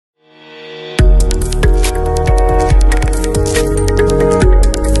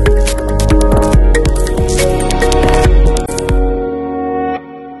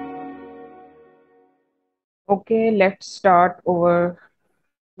Okay, let's start our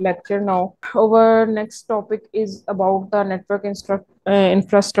lecture now. Our next topic is about the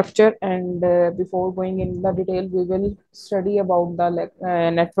infrastructure, and before going in the detail, we will study about the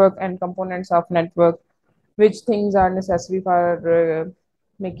network and components of network, which things are necessary for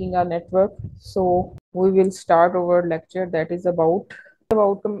making a network. So we will start our lecture that is about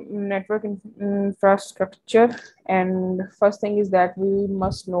network infrastructure, and first thing is that we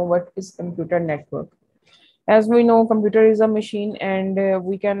must know what is computer network. As we know, computer is a machine, and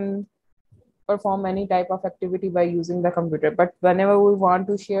we can perform any type of activity by using the computer. But whenever we want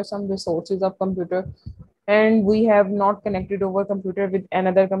to share some resources of computer and we have not connected over computer with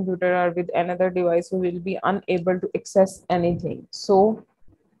another computer or with another device, we will be unable to access anything. So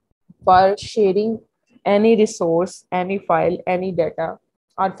for sharing any resource, any file, any data,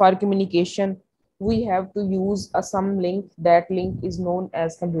 or for communication, we have to use some link. That link is known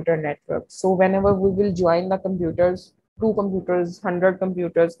as computer network. So whenever we will join the computers, two computers, 100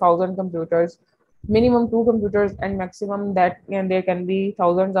 computers, 1,000 computers, minimum two computers, and maximum that, and there can be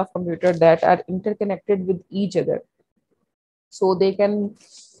thousands of computers that are interconnected with each other. So they can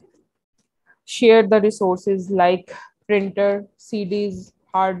share the resources like printer, CDs,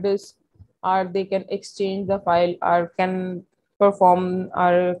 hard disk, or they can exchange the file, or can perform,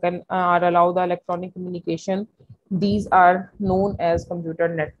 or can or allow the electronic communication. These are known as computer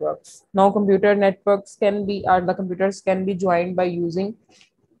networks. Now computer networks can be, or the computers can be joined by using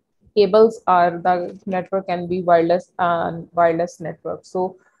cables, or the network can be wireless and wireless network.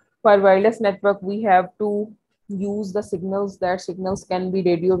 So for wireless network, we have to use the signals. That signals can be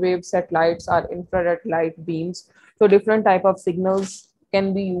radio wave, satellites, or infrared light beams. So different type of signals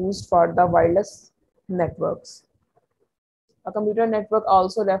can be used for the wireless networks. A computer network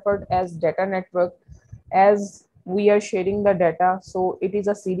also referred as data network, as we are sharing the data. So it is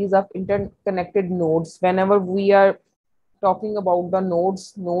a series of interconnected nodes. Whenever we are talking about the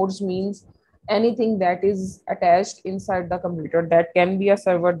nodes means anything that is attached inside the computer. That can be a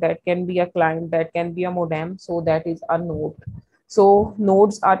server, that can be a client, that can be a modem. So that is a node. So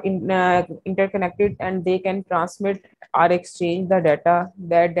nodes are interconnected, and they can transmit or exchange the data.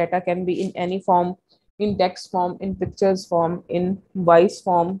 That data can be in any form, in text form, in pictures form, in voice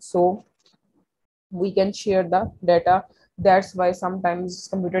form. So we can share the data. That's why sometimes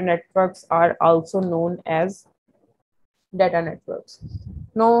computer networks are also known as data networks.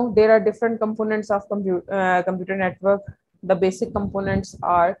 Now, there are different components of computer network. The basic components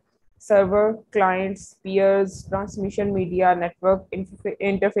are server, clients, peers, transmission media, network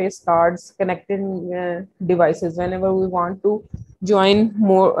interface cards, connecting devices. Whenever we want to join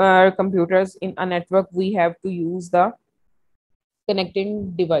more computers in a network, we have to use the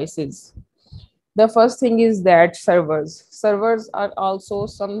connecting devices. The first thing is that servers. Servers are also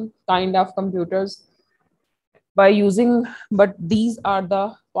some kind of computers by using, but these are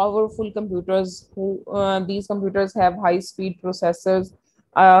the powerful computers who these computers have high speed processors,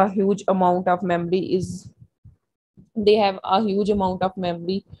 a huge amount of memory is they have a huge amount of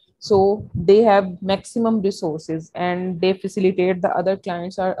memory. So they have maximum resources, and they facilitate the other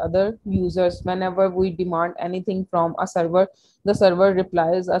clients or other users. Whenever we demand anything from a server, the server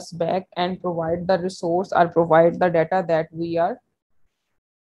replies us back and provide the resource or provide the data that we are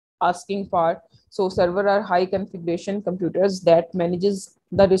asking for. So server are high configuration computers that manages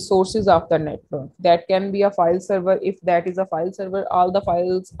the resources of the network. That can be a file server. If that is a file server, all the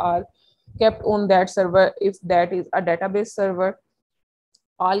files are kept on that server. If that is a database server,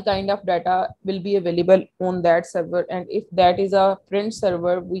 all kind of data will be available on that server. And if that is a print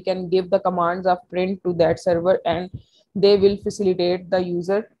server, we can give the commands of print to that server, and they will facilitate the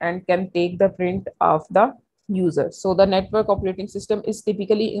user and can take the print of the user. So the network operating system is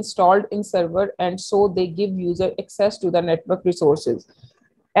typically installed in server, and so they give user access to the network resources.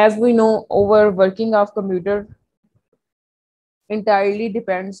 As we know, over working of computer entirely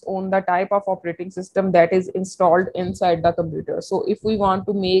depends on the type of operating system that is installed inside the computer. So if we want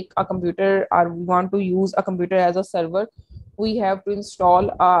to make a computer, or we want to use a computer as a server, we have to install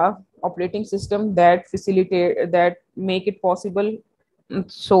a operating system that facilitate, that make it possible,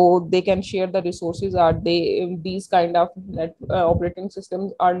 so they can share the resources. Are they, these kind of operating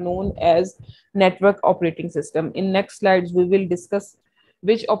systems are known as network operating system. In next slides we will discuss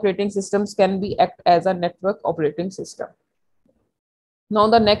which operating systems can be act as a network operating system. Now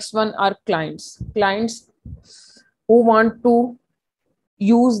the next one are clients. Clients who want to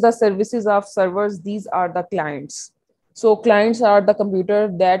use the services of servers, these are the clients. So clients are the computer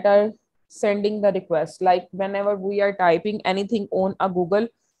that are sending the request. Like whenever we are typing anything on a Google,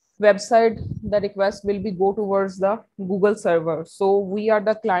 website, the request will be go towards the Google server. So we are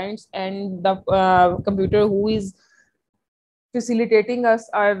the clients, and the computer who is facilitating us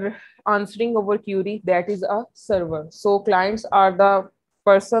are answering our query, that is a server. So clients are the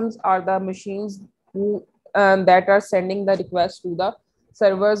persons, are the machines who that are sending the request to the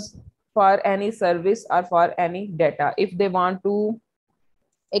servers for any service or for any data. If they want to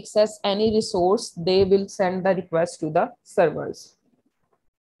access any resource, they will send the request to the servers.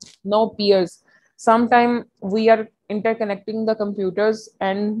 Now peers, sometime we are interconnecting the computers,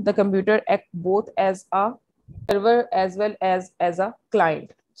 and the computer act both as a server as well as a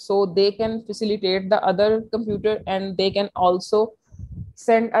client. So they can facilitate the other computer, and they can also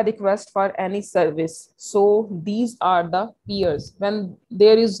send a request for any service. So these are the peers. When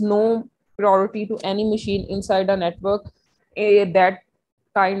there is no priority to any machine inside a network, that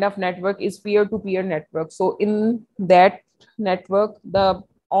kind of network is peer-to-peer network. So in that network, the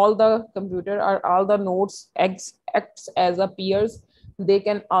all the computer or all the nodes acts as a peers. They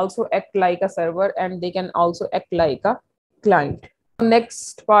can also act like a server, and they can also act like a client.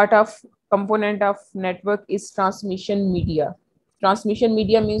 Next part of component of network is transmission media. Transmission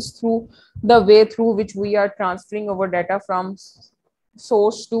media means through the way through which we are transferring our data from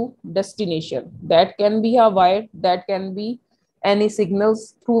source to destination. That can be a wire, that can be any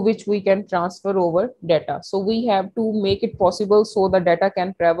signals through which we can transfer over data. So we have to make it possible so the data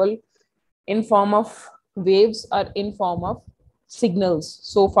can travel in form of waves or in form of signals.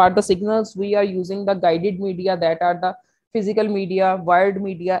 So for the signals, we are using the guided media, that are the physical media, wired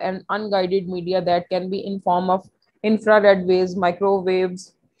media, and unguided media, that can be in form of infrared waves,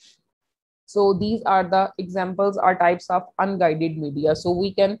 microwaves. So these are the examples or types of unguided media. So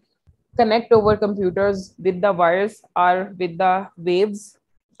we can connect over computers with the wires or with the waves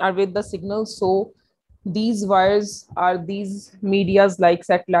or with the signals. So these wires are these medias like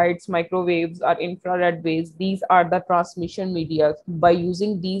satellites, microwaves, or infrared waves. These are the transmission media. By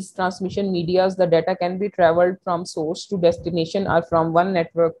using these transmission medias, the data can be traveled from source to destination, or from one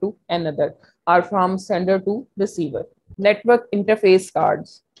network to another, or from sender to receiver. Network interface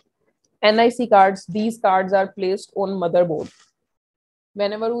cards. NIC cards, these cards are placed on motherboard.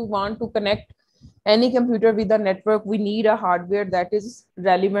 Whenever we want to connect any computer with the network, we need a hardware that is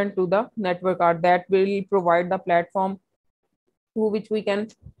relevant to the network card, that will provide the platform through which we can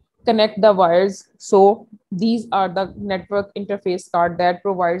connect the wires. So these are the network interface card that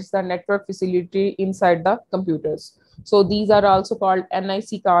provides the network facility inside the computers. So these are also called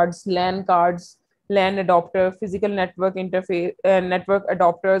NIC cards, LAN cards, LAN adapter, physical network interface, network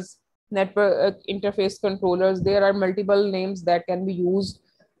adapters, network interface controllers. There are multiple names that can be used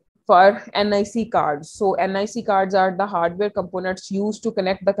for NIC cards. So NIC cards are the hardware components used to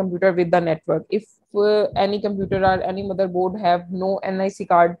connect the computer with the network. If any computer or any motherboard have no NIC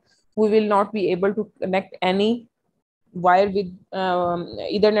card, we will not be able to connect any wire with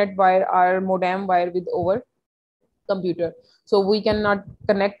Ethernet wire or modem wire with our computer. So we cannot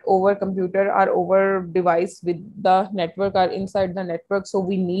connect over computer or over device with the network or inside the network. So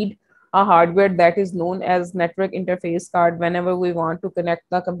we need a hardware that is known as network interface card whenever we want to connect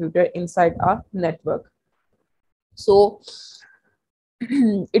the computer inside a network. So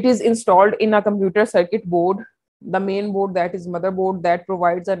it is installed in a computer circuit board, the main board, that is motherboard, that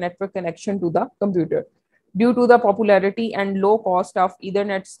provides a network connection to the computer. Due to the popularity and low cost of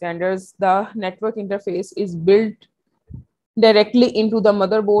Ethernet standards, the network interface is built directly into the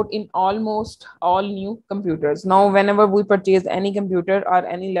motherboard in almost all new computers. Now, whenever we purchase any computer or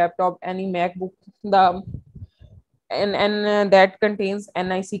any laptop, any MacBook, the that contains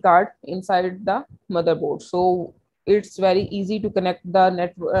NIC card inside the motherboard. So it's very easy to connect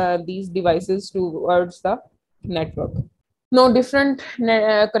the these devices towards the network. Now, different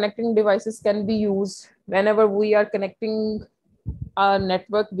connecting devices can be used whenever we are connecting a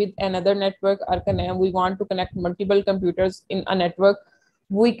network with another network, or we want to connect multiple computers in a network.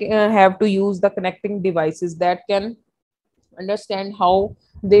 We have to use the connecting devices that can understand how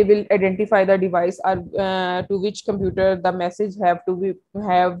they will identify the device, or to which computer the message have to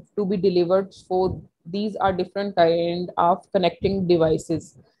be delivered. So these are different kind of connecting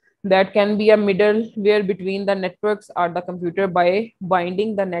devices that can be a middleware between the networks or the computer by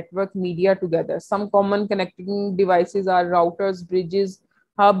binding the network media together. Some common connecting devices are routers, bridges,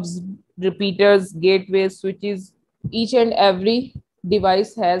 hubs, repeaters, gateways, switches. Each and every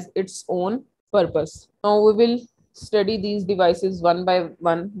device has its own purpose. Now we will study these devices one by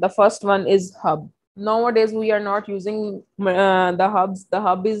one. The first one is hub. Nowadays we are not using the hubs. The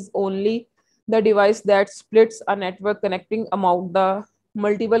hub is only the device that splits a network connecting among the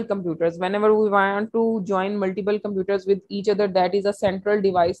multiple computers. Whenever we want to join multiple computers with each other, that is a central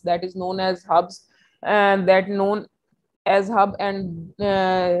device that is known as hubs, and that known as hub, and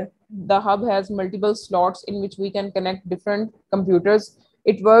the hub has multiple slots in which we can connect different computers.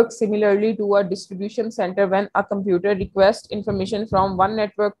 It works similarly to a distribution center. When a computer requests information from one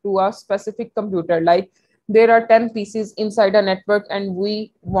network to a specific computer, like there are 10 pieces inside a network and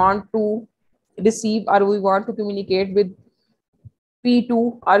we want to receive or we want to communicate with P2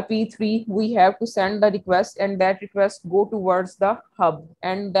 or P3, we have to send the request, and that request go towards the hub,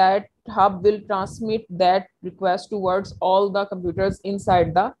 and that hub will transmit that request towards all the computers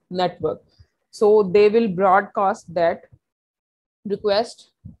inside the network. So they will broadcast that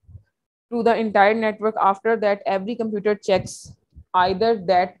request to the entire network. After that, every computer checks either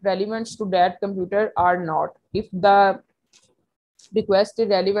that relevant to that computer or not. If the request is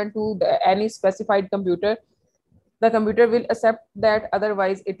relevant to any specified computer, the computer will accept that,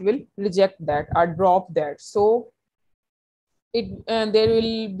 otherwise it will reject that or drop that. So it there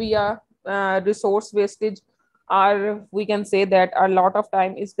will be a resource wastage, or we can say that a lot of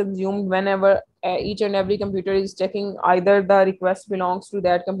time is consumed whenever each and every computer is checking either the request belongs to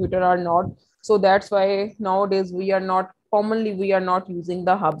that computer or not. So that's why nowadays we are not using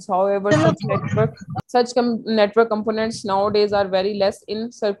the hubs. However, network components nowadays are very less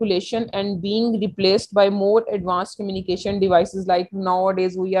in circulation and being replaced by more advanced communication devices. Like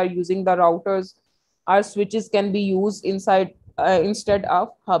nowadays we are using the routers. Our switches can be used instead of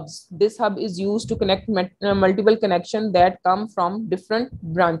hubs. This hub is used to connect multiple connections that come from different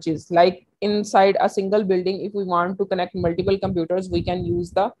branches. Like inside a single building, if we want to connect multiple computers, we can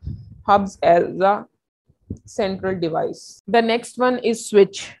use the hubs as a central device. The next one is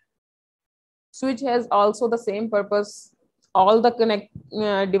switch. Switch has also the same purpose. All the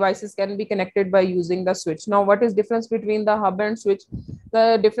devices can be connected by using the switch. Now, what is difference between the hub and switch?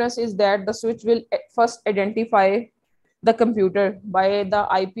 The difference is that the switch will first identify the computer by the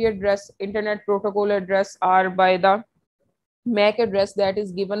IP address, internet protocol address, or by the MAC address that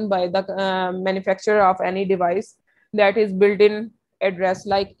is given by the manufacturer of any device, that is built-in address.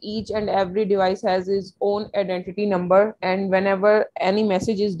 Like each and every device has its own identity number, and whenever any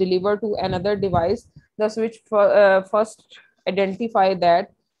message is delivered to another device, the switch first identify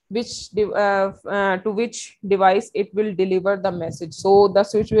that to which device it will deliver the message. So the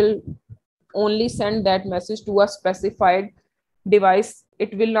switch will only send that message to a specified device.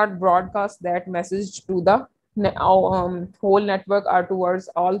 It will not broadcast that message to the whole network or towards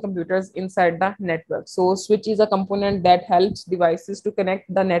all computers inside the network. So switch is a component that helps devices to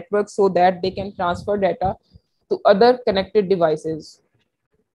connect the network so that they can transfer data to other connected devices.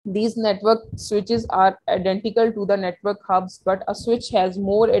 These network switches are identical to the network hubs, but a switch has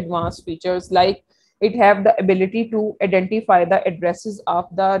more advanced features, like it have the ability to identify the addresses of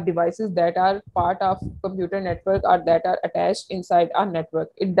the devices that are part of computer network or that are attached inside a network.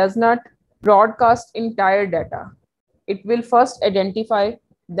 It does not broadcast entire data. It will first identify,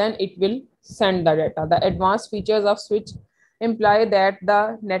 then it will send the data. The advanced features of switch imply that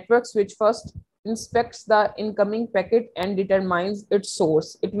the network switch first inspects the incoming packet and determines its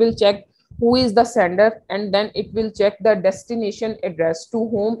source. It will check who is the sender, and then it will check the destination address to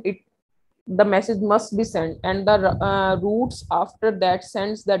whom the message must be sent, and the routes after that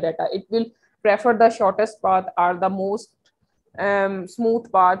sends the data. It will prefer the shortest path or the most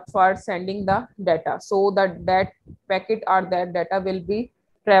smooth path for sending the data, so that packet or that data will be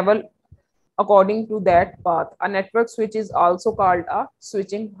travel according to that path. A network switch is also called a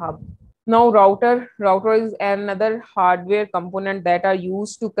switching hub. Now, router is another hardware component that are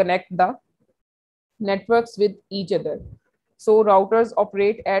used to connect the networks with each other. So routers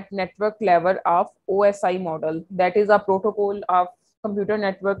operate at network level of OSI model. That is a protocol of computer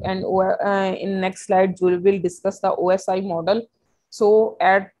network, and in next slide we will discuss the OSI model. So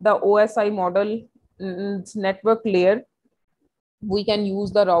at the OSI model network layer, we can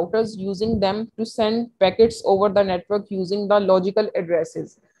use the routers, using them to send packets over the network using the logical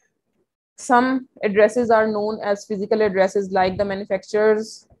addresses. Some addresses are known as physical addresses, like the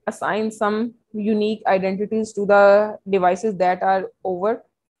manufacturers assign some unique identities to the devices that are over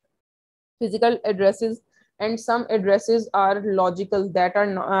physical addresses, and some addresses are logical, that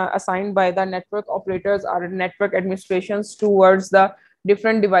are assigned by the network operators or network administrations towards the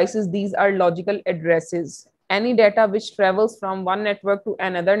different devices. These are logical addresses. Any data which travels from one network to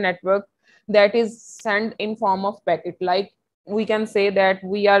another network, that is sent in form of packet. Like we can say that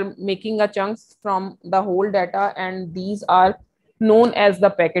we are making a chunks from the whole data, and these are known as the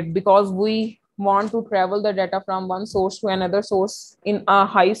packet, because we want to travel the data from one source to another source in a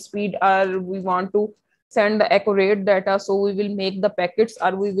high speed, or we want to send the accurate data. So we will make the packets,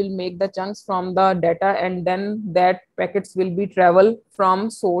 or we will make the chunks from the data, and then that packets will be travel from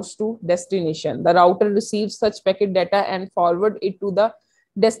source to destination. The router receives such packet data and forward it to the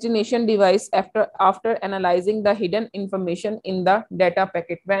destination device after analyzing the hidden information in the data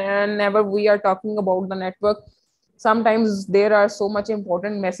packet. Whenever we are talking about the network, sometimes there are so much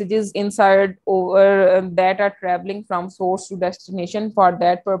important messages inside over that are traveling from source to destination. For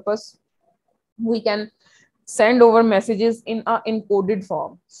that purpose, we can send over messages in a encoded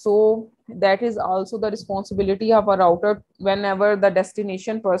form. So that is also the responsibility of a router. Whenever the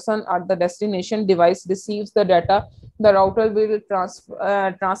destination person or the destination device receives the data, the router will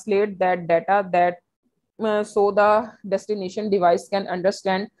translate that data, that so the destination device can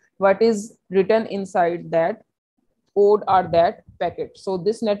understand what is written inside that code or that packet. So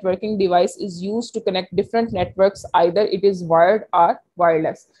this networking device is used to connect different networks, either it is wired or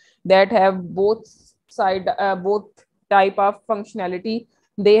wireless, that have both type of functionality.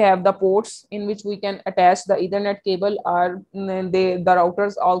 They have the ports in which we can attach the Ethernet cable, or the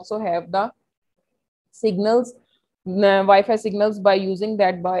routers also have the signals, Wi-Fi signals. By using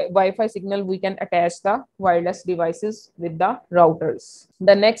that Wi-Fi signal, we can attach the wireless devices with the routers.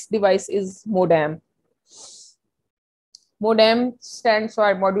 The next device is modem. Modem stands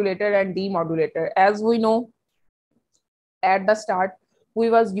for modulator and demodulator. As we know, at the start, we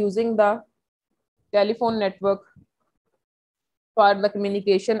was using the telephone network for the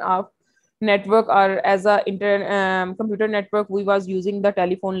communication of network, or as a computer network, we was using the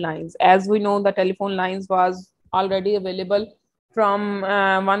telephone lines. As we know, the telephone lines was already available from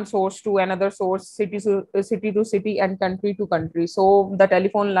one source to another source, city to city, and country to country. So the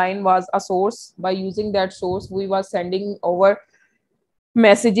telephone line was a source. By using that source, we was sending over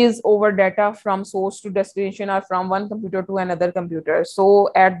messages over data from source to destination, or from one computer to another computer. So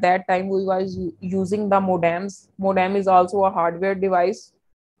at that time, we was using the modems. Modem is also a hardware device.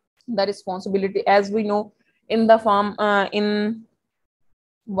 The responsibility, as we know, in the farm, in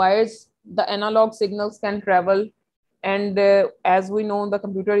wires, the analog signals can travel, and as we know, the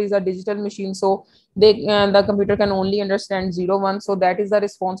computer is a digital machine, so the computer can only understand 0 1. So that is the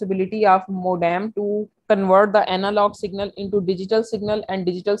responsibility of modem, to convert the analog signal into digital signal, and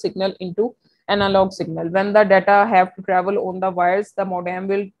digital signal into analog signal. When the data have to travel on the wires, the modem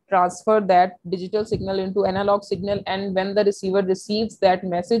will transfer that digital signal into analog signal, and when the receiver receives that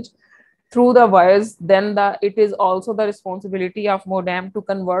message through the wires, then it is also the responsibility of modem to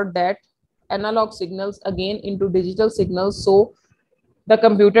convert that analog signals again into digital signals, so the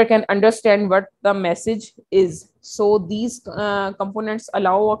computer can understand what the message is. So these components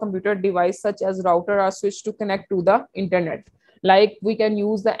allow a computer device such as router or switch to connect to the internet. Like we can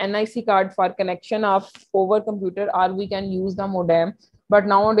use the NIC card for connection of over computer, or we can use the modem. But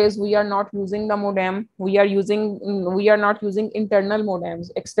nowadays we are not using the modem. We are not using internal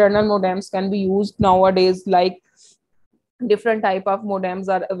modems. External modems can be used nowadays. Like different type of modems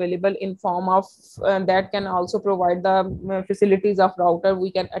are available in form of that can also provide the facilities of router.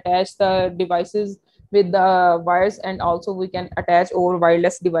 We can attach the devices with the wires, and also we can attach over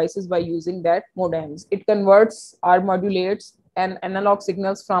wireless devices by using that modems. It converts or modulates an analog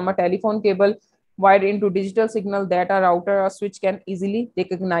signals from a telephone cable wired into digital signal that a router or switch can easily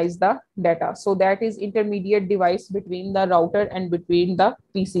recognize the data. So that is intermediate device between the router and between the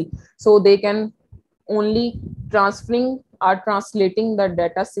PC. So they can only transferring or translating the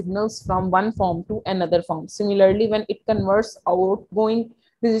data signals from one form to another form. Similarly, when it converts outgoing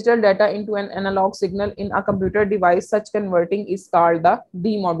digital data into an analog signal in a computer device, such converting is called the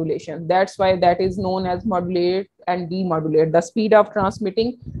demodulation. That's why that is known as modulate and demodulate. The speed of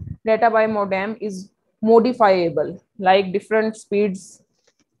transmitting data by modem is modifiable, like different speeds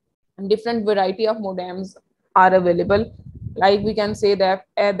and different variety of modems are available. Like we can say that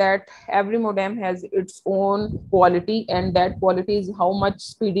every modem has its own quality, and that quality is how much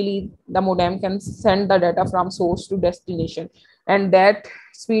speedily the modem can send the data from source to destination, and that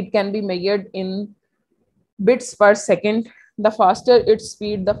speed can be measured in bits per second. The faster its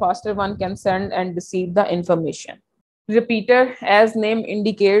speed, the faster one can send and receive the information. Repeater, as name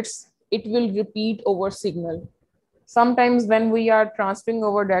indicates, it will repeat over signal. Sometimes when we are transferring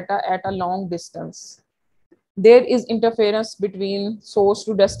over data at a long distance, there is interference between source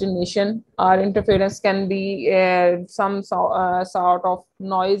to destination. Our interference can be sort of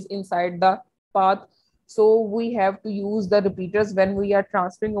noise inside the path. So we have to use the repeaters when we are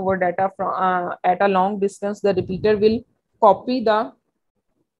transferring over data from at a long distance. The repeater will copy the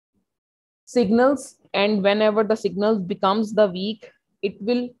signals, and whenever the signal becomes the weak, it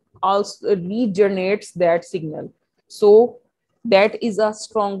will also regenerates that signal. So that is a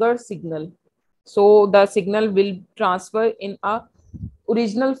stronger signal. So the signal will transfer in a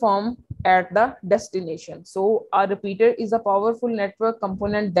original form at the destination. So a repeater is a powerful network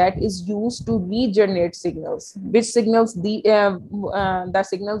component that is used to regenerate signals. Which signals? The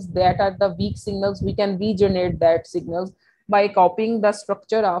signals that are the weak signals, we can regenerate that signals by copying the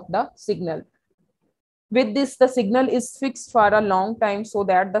structure of the signal. With this, the signal is fixed for a long time so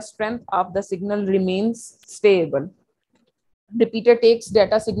that the strength of the signal remains stable. Repeater takes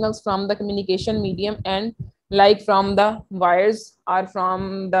data signals from the communication medium and like from the wires or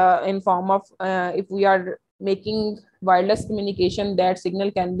from the in form of if we are making wireless communication, that signal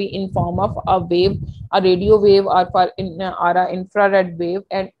can be in form of a wave, a radio wave, or a infrared wave,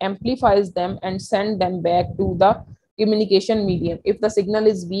 and amplifies them and send them back to the communication medium. If the signal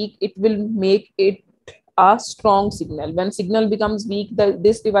is weak, it will make it a strong signal. When signal becomes weak,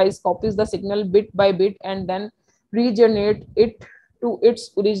 this device copies the signal bit by bit and then regenerate it to its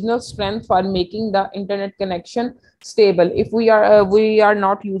original strength for making the internet connection stable. If we are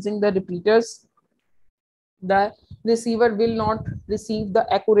not using the repeaters, the receiver will not receive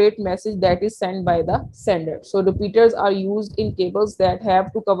the accurate message that is sent by the sender. So repeaters are used in cables that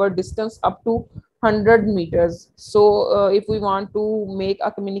have to cover distance up to 100 meters. So if we want to make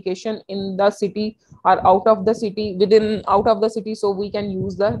a communication in the city or out of the city, within out of the city, so we can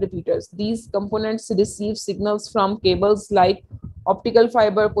use the repeaters. These components receive signals from cables like optical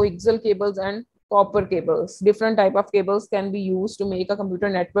fiber, coaxial cables, and copper cables. Different type of cables can be used to make a computer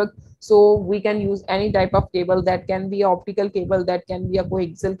network. So we can use any type of cable, that can be an optical cable, that can be a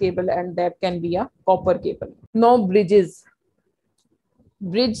coaxial cable, and that can be a copper cable. Now bridges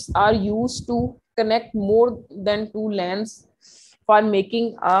are used to connect more than two LANs for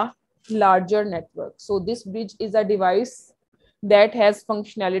making a larger network. So this bridge is a device that has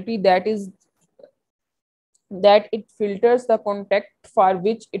functionality that it filters the contact for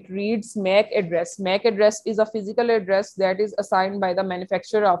which it reads MAC address. MAC address is a physical address that is assigned by the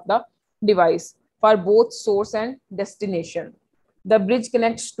manufacturer of the device for both source and destination. The bridge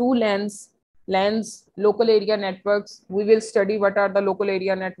connects two LANs, local area networks. We will study what are the local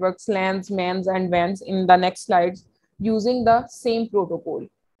area networks, LANs, MANs, and WANs in the next slides, using the same protocol.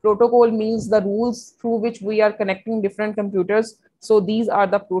 Protocol means the rules through which we are connecting different computers. So these are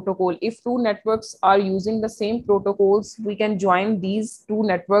the protocol. If two networks are using the same protocols, we can join these two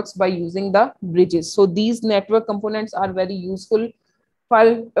networks by using the bridges. So these network components are very useful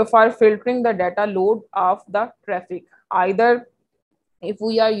for filtering the data load of the traffic. Either if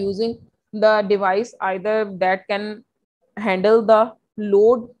we are using the device, either that can handle the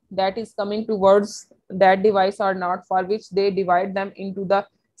load that is coming towards that device or not, for which they divide them into the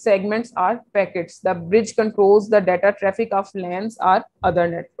segments or packets. The bridge controls the data traffic of LANs or other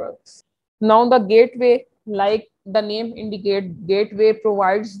networks. Now the gateway, like the name indicate, gateway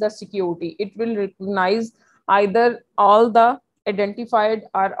provides the security. It will recognize either all the identified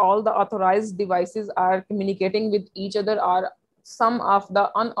or all the authorized devices are communicating with each other, or some of the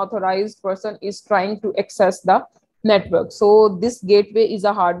unauthorized person is trying to access the network. So this gateway is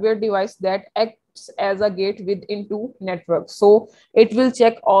a hardware device that acts as a gate within two networks. So it will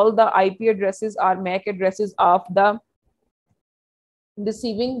check all the IP addresses or MAC addresses of the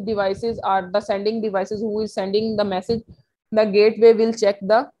receiving devices or the sending devices who is sending the message. The gateway will check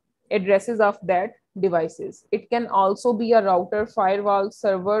the addresses of that devices. It can also be a router, firewall,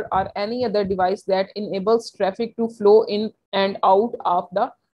 server, or any other device that enables traffic to flow in and out of the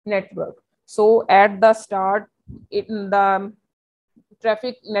network. So at the start, in the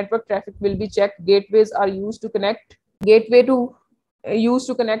network traffic will be checked. Gateways are used to connect gateway to used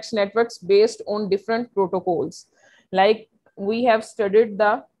to connect networks based on different protocols. Like we have studied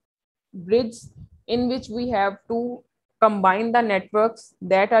the bridge, in which we have to combine the networks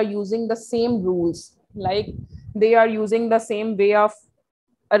that are using the same rules, like they are using the same way of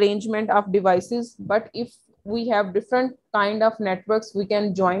arrangement of devices. But if we have different kind of networks, we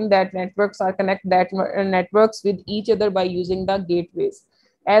can join that networks or connect that networks with each other by using the gateways.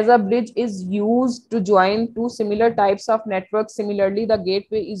 As a bridge is used to join two similar types of networks, similarly the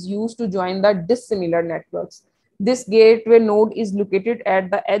gateway is used to join the dissimilar networks. This gateway node is located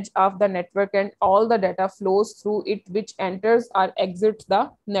at the edge of the network, and all the data flows through it which enters or exits the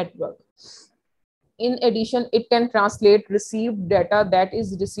network. In addition, it can translate received data that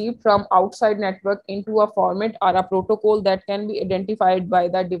is received from outside network into a format or a protocol that can be identified by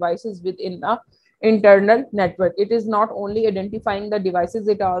the devices within the internal network. It is not only identifying the devices,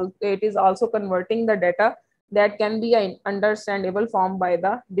 it is also converting the data that can be an understandable form by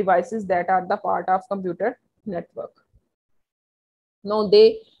the devices that are the part of computer network. Now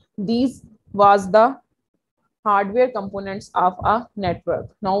these was the hardware components of a network.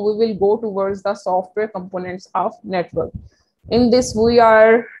 Now we will go towards the software components of network. In this, we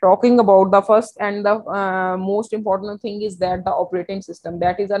are talking about the first and the most important thing is that the operating system,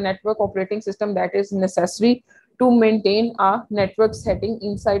 that is a network operating system that is necessary to maintain a network setting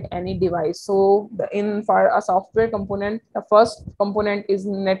inside any device. So in for a software component, the first component is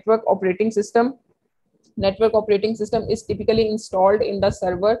network operating system. Network operating system is typically installed in the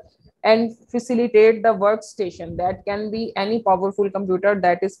server and facilitate the workstation, that can be any powerful computer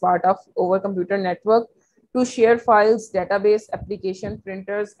that is part of our computer network, to share files, database, application,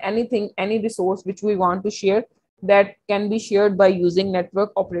 printers, anything, any resource which we want to share, that can be shared by using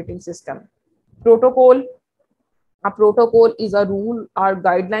network operating system. Protocol. A protocol is a rule or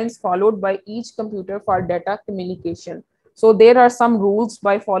guidelines followed by each computer for data communication. So there are some rules.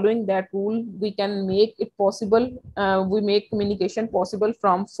 By following that rule, we can make it possible. We make communication possible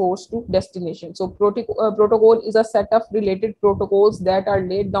from source to destination. So protocol is a set of related protocols that are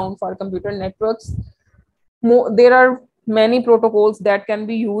laid down for computer networks. There are many protocols that can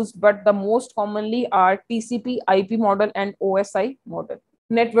be used, but the most commonly are TCP/IP model and OSI model.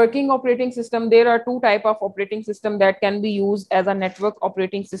 Networking operating system, there are two type of operating system that can be used as a network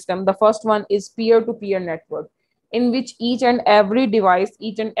operating system. The first one is peer-to-peer network, in which each and every device,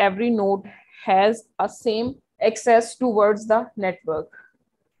 each and every node has a same access towards the network.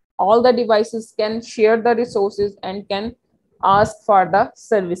 All the devices can share the resources and can ask for the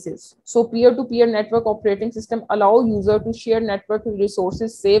services. So peer-to-peer network operating system allow user to share network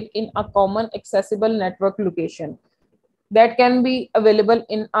resources saved in a common accessible network location, that can be available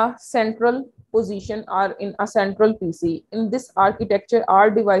in a central position or in a central PC. In this architecture, all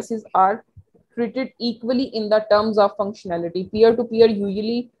devices are treated equally in the terms of functionality. Peer-to-peer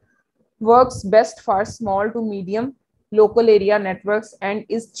usually works best for small to medium local area networks and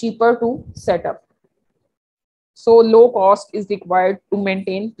is cheaper to set up. So low cost is required to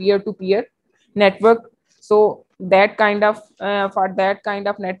maintain peer-to-peer network. So that kind of for that kind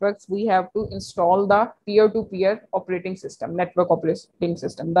of networks, we have to install the peer-to-peer operating system, network operating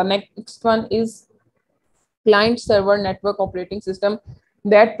system. The next one is client server network operating system,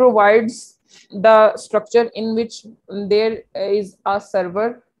 that provides the structure in which there is a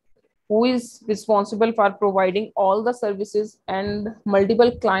server who is responsible for providing all the services, and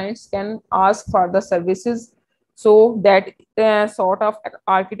multiple clients can ask for the services. So that sort of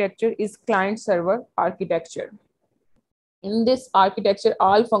architecture is client server architecture. In this architecture,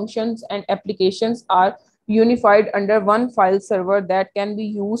 all functions and applications are unified under one file server that can be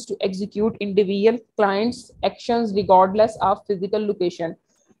used to execute individual clients actions regardless of physical location.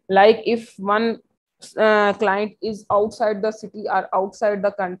 Like if one client is outside the city or outside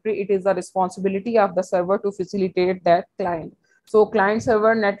the country, it is the responsibility of the server to facilitate that client. So client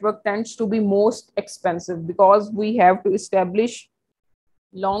server network tends to be most expensive because we have to establish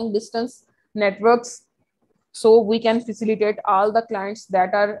long distance networks, so we can facilitate all the clients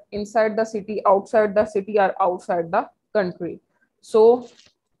that are inside the city, outside the city, or outside the country. So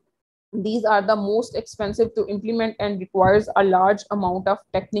these are the most expensive to implement and requires a large amount of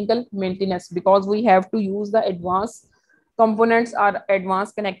technical maintenance, because we have to use the advanced components or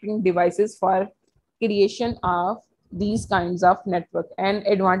advanced connecting devices for creation of these kinds of network. And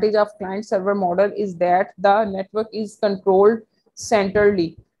advantage of client server model is that the network is controlled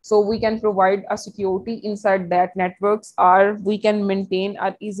centrally, so we can provide a security inside that networks, or we can maintain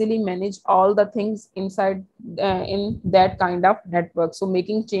or easily manage all the things inside in that kind of network. So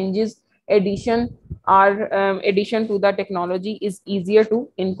making changes, addition or addition to the technology is easier to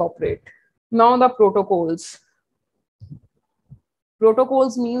incorporate. Now the protocols.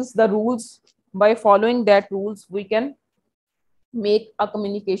 Protocols means the rules. By following that rules, we can make a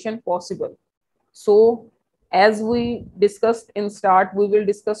communication possible. So as we discussed in start, we will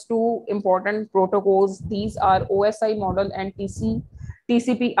discuss two important protocols. These are OSI model and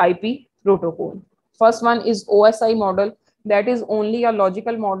TCP/IP protocol. First one is OSI model, that is only a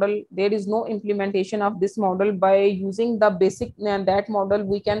logical model. There is no implementation of this model. By using the basic that model,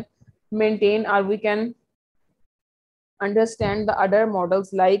 we can maintain or we can understand the other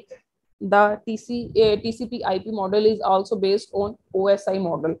models. Like the TCP/IP model is also based on OSI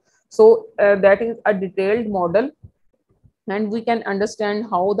model. So that is a detailed model, and we can understand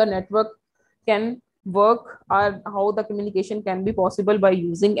how the network can work or how the communication can be possible by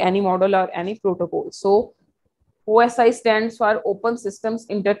using any model or any protocol. So OSI stands for Open Systems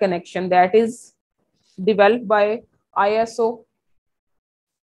Interconnection, that is developed by ISO,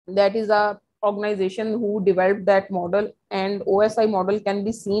 that is a organization who developed that model. And OSI model can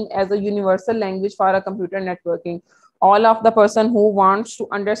be seen as a universal language for a computer networking. all of the person who wants to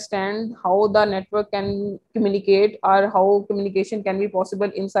understand how the network can communicate or how communication can be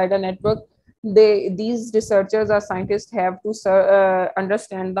possible inside a network, these researchers or scientists have to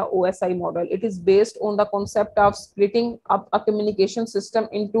understand the OSI model. It is based on the concept of splitting up a communication system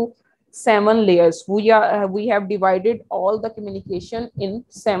into 7 layers. We have divided all the communication in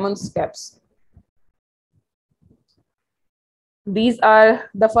 7 steps. These are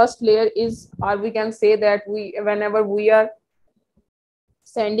the first layer is, or we can say that whenever we are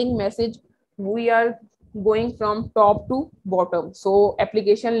sending message, we are going from top to bottom. So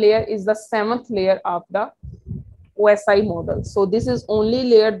application layer is the 7th layer of the OSI model. So this is only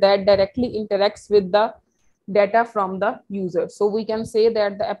layer that directly interacts with the data from the user. So we can say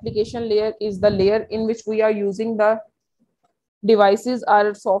that the application layer is the layer in which we are using the devices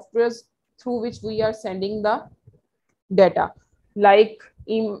or softwares through which we are sending the data, like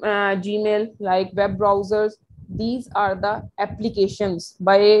Gmail, like web browsers. These are the applications.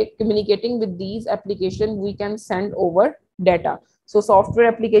 By communicating with these applications, we can send over data. So software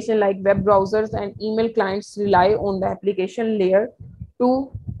application like web browsers and email clients rely on the application layer to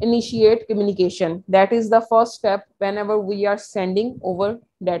initiate communication. That is the first step whenever we are sending over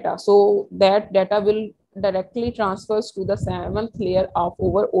data. So that data will directly transfers to the 7th layer of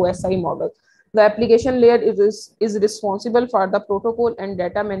our OSI model. The application layer is responsible for the protocol and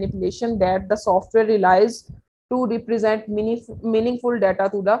data manipulation that the software relies to represent meaningful data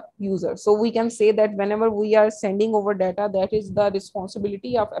to the user. So we can say that whenever we are sending over data, that is the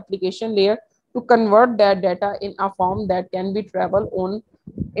responsibility of application layer to convert that data in a form that can be traveled on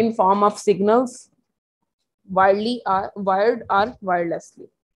in form of signals, wired or wirelessly.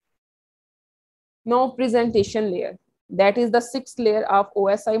 Now presentation layer, that is the 6th layer of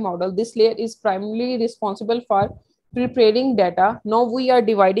OSI model. This layer is primarily responsible for preparing data. Now we are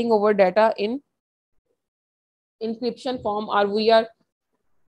dividing over data in encryption form, or we are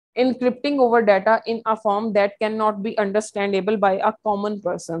encrypting over data in a form that cannot be understandable by a common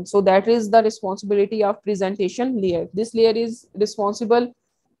person. So that is the responsibility of presentation layer. This layer is responsible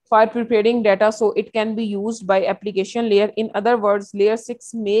for preparing data so it can be used by application layer. In other words, layer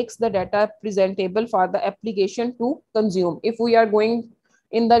 6 makes the data presentable for the application to consume. If we are going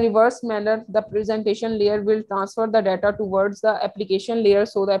in the reverse manner, the presentation layer will transfer the data towards the application layer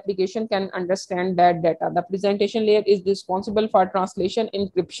so the application can understand that data. The presentation layer is responsible for translation,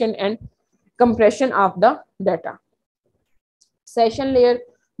 encryption, and compression of the data. Session layer,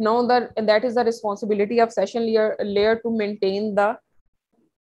 now that is the responsibility of session layer to maintain the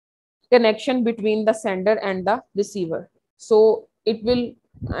connection between the sender and the receiver. So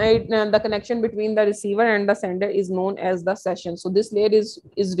the connection between the receiver and the sender is known as the session. So this layer is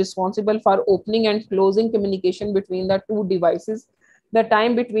responsible for opening and closing communication between the two devices. The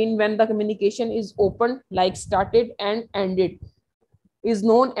time between when the communication is opened, like started and ended, is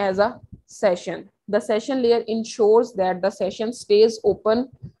known as a session. The session layer ensures that the session stays open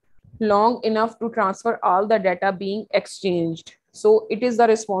long enough to transfer all the data being exchanged. So it is the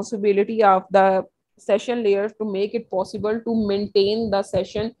responsibility of the session layer to make it possible to maintain the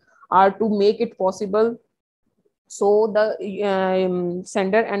session, or to make it possible so the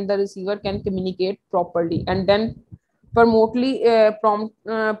sender and the receiver can communicate properly, and then promptly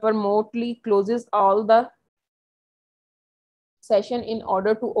closes all the session in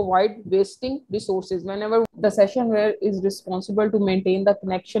order to avoid wasting resources. Whenever the session layer is responsible to maintain the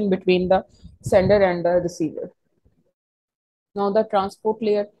connection between the sender and the receiver. Now the transport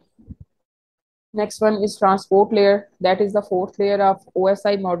layer. Next one is transport layer. That is the 4th layer of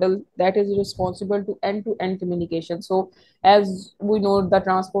OSI model that is responsible to end-to-end communication. So as we know, the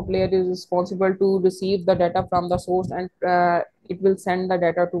transport layer is responsible to receive the data from the source, and it will send the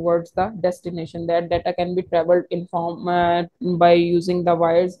data towards the destination. That data can be traveled in form by using the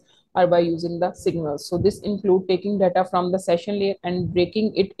wires or by using the signals. So this include taking data from the session layer and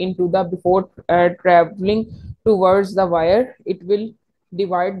breaking it into the before traveling towards the wire. It will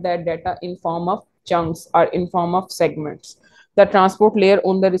divide that data in form of chunks or in form of segments. The transport layer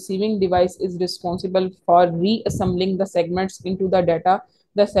on the receiving device is responsible for reassembling the segments into the data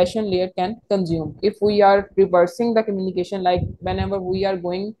the session layer can consume. If we are reversing the communication, like whenever we are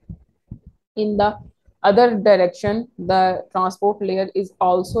going in the other direction, the transport layer is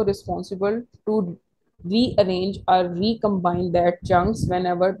also responsible to rearrange or recombine that chunks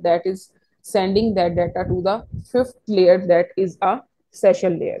whenever that is sending that data to the 5th layer, that is a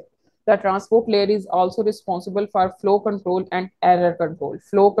session layer. The transport layer is also responsible for flow control and error control.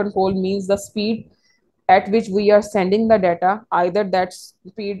 Flow control means the speed at which we are sending the data, either that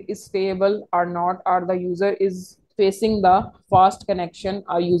speed is stable or not, or the user is facing the fast connection,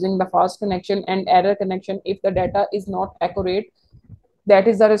 are using the fast connection and error connection if the data is not accurate. That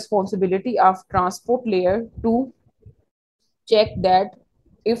is the responsibility of transport layer to check that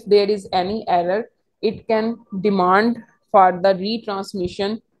if there is any error, it can demand for the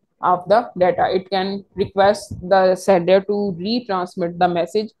retransmission of the data. It can request the sender to retransmit the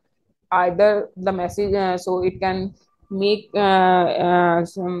message, either the message, so it can make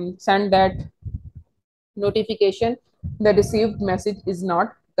send that notification the received message is not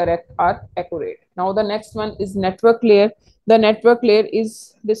correct or accurate. Now the next one is network layer. The network layer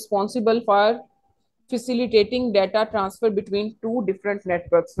is responsible for facilitating data transfer between two different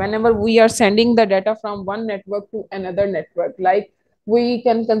networks. Whenever we are sending the data from one network to another network, like we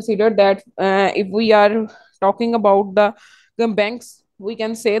can consider that if we are talking about the banks, we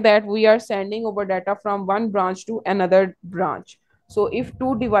can say that we are sending over data from one branch to another branch. So if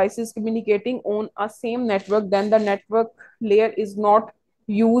two devices communicating on a same network, then the network layer is not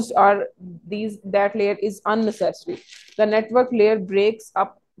used, or these that layer is unnecessary. The network layer breaks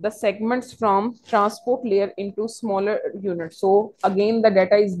up the segments from transport layer into smaller units. So again, the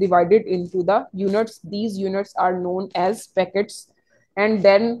data is divided into the units. These units are known as packets. And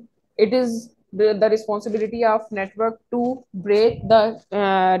then it is the responsibility of network to break the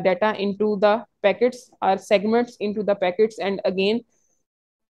data into the packets or segments into the packets, and again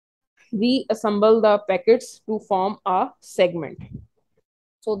reassemble the packets to form a segment.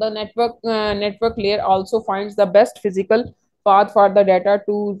 So the network layer also finds the best physical path for the data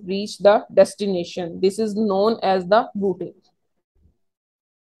to reach the destination. This is known as the routing.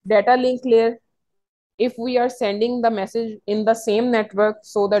 Data link layer. If we are sending the message in the same network,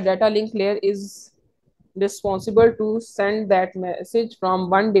 so the data link layer is responsible to send that message from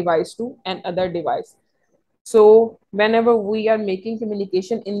one device to another device. So whenever we are making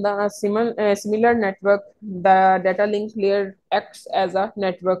communication in the similar network, the data link layer acts as a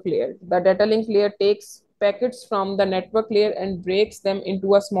network layer. The data link layer takes packets from the network layer and breaks them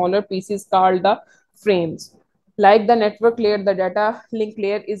into a smaller pieces called the frames. Like the network layer, the data link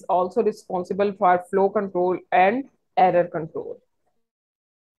layer is also responsible for flow control and error control.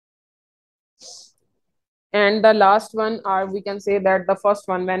 And the last one, or we can say that the first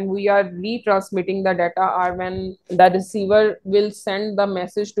one, when we are retransmitting the data, or when the receiver will send the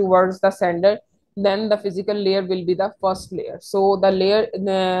message towards the sender, then the physical layer will be the first layer. So the layer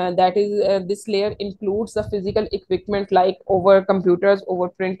that is this layer includes the physical equipment like over computers, over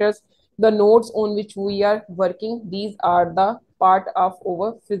printers, the nodes on which we are working. These are the part of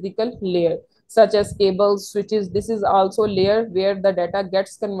our physical layer, such as cables, switches. This is also layer where the data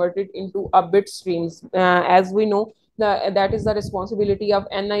gets converted into a bit streams. As we know, that is the responsibility of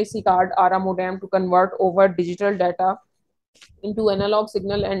NIC card or a modem to convert over digital data into analog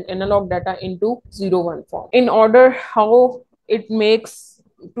signal and analog data into 0 1 form. In order how it makes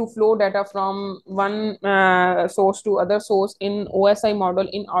to flow data from one source to other source in OSI model,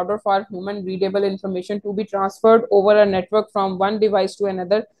 in order for human readable information to be transferred over a network from one device to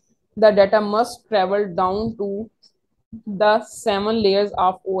another, the data must travel down to the 7 layers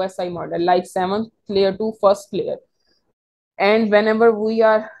of OSI model, like 7th layer to 1st layer. And whenever we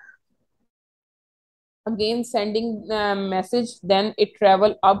are again sending a message, then it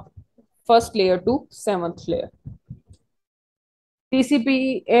travel up 1st layer to 7th layer.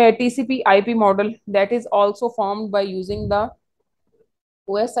 TCP IP model, that is also formed by using the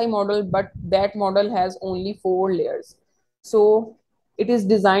OSI model, but that model has only 4 layers. So it is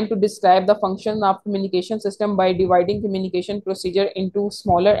designed to describe the function of communication system by dividing communication procedure into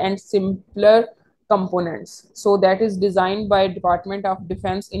smaller and simpler components. So that is designed by Department of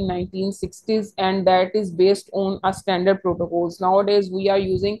Defense in 1960s, and that is based on a standard protocols. Nowadays we are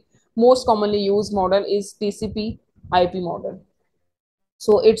using, most commonly used model is TCP IP model.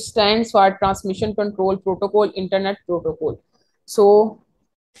 So it stands for Transmission Control Protocol Internet Protocol. So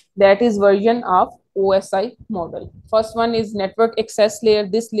that is version of OSI model. First one is network access layer.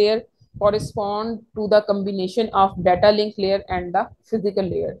 This layer correspond to the combination of data link layer and the physical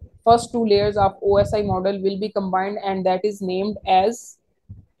layer. First 2 layers of OSI model will be combined, and that is named as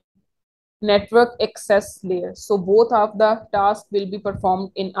network access layer. So both of the tasks will be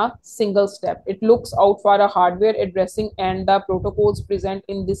performed in a single step. It looks out for a hardware addressing, and the protocols present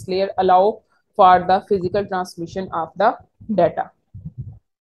in this layer allow for the physical transmission of the data.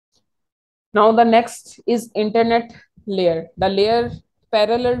 Now the next is internet layer, the layer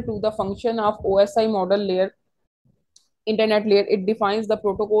parallel to the function of OSI model layer. Internet layer, it defines the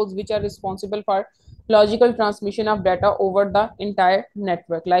protocols which are responsible for logical transmission of data over the entire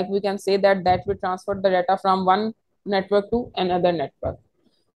network. Like we can say that will transfer the data from one network to another network.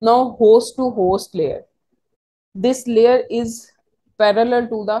 Now host to host layer, This layer is parallel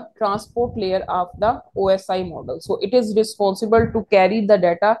to the transport layer of the OSI model. So it is responsible to carry the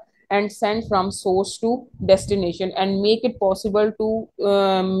data and send from source to destination and make it possible to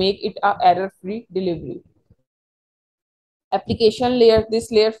make it a error-free delivery. Application layer,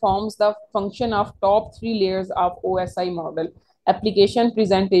 this layer forms the function of top three layers of OSI model: application,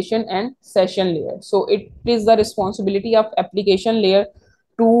 presentation, and session layer. So it is the responsibility of application layer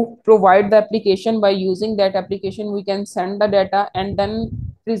to provide the application. By using that application, we can send the data and then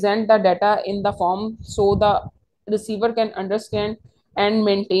present the data in the form so the receiver can understand and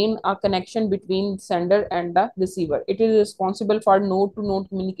maintain a connection between sender and the receiver. It is responsible for node to node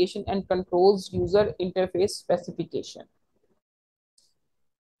communication and controls user interface specification.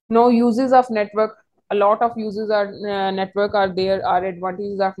 Now, uses of network, a lot of uses are network are there. Our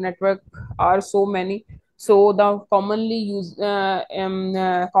advantages of network are so many. So the common use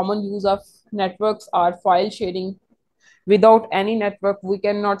of networks are file sharing. Without any network, we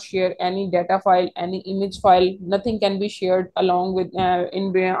cannot share any data file, any image file. Nothing can be shared along with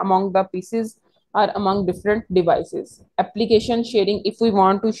in among the pieces or among different devices. Application sharing, if we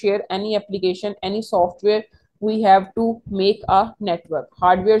want to share any application, any software, we have to make a network.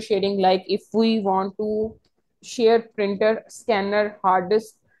 Hardware sharing, like if we want to share printer, scanner, hard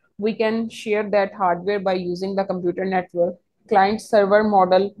disk, we can share that hardware by using the computer network. Client server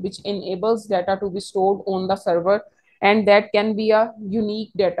model, which enables data to be stored on the server, and that can be a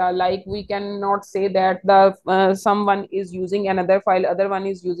unique data. Like we cannot say that the someone is using another file, other one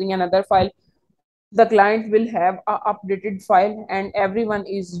is using another file. The client will have a updated file and everyone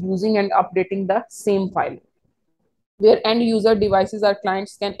is using and updating the same file, where end user devices or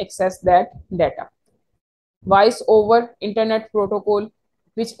clients can access that data. Voice over internet protocol,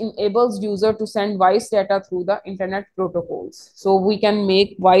 which enables user to send voice data through the internet protocols. So we can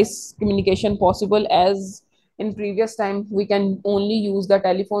make voice communication possible. As in previous time, we can only use the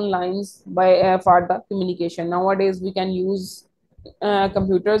telephone lines by for the communication. Nowadays we can use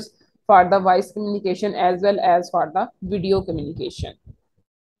computers for the voice communication as well as for the video communication.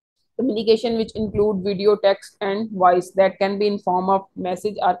 Communication which include video, text, and voice, that can be in form of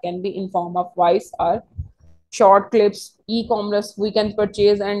message or can be in form of voice or short clips. E-commerce, we can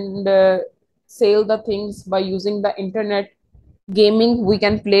purchase and sell the things by using the internet. Gaming, we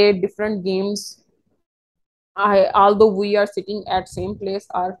can play different games, although we are sitting at same place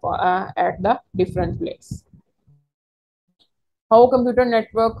or at the different place. How computer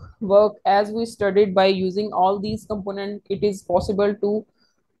network work, as we studied, by using all these components, it is possible to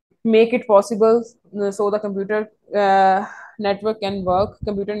make it possible so the computer network can work.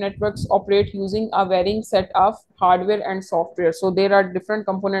 Computer networks operate using a varying set of hardware and software. So there are different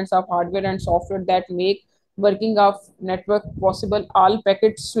components of hardware and software that make working of network possible. All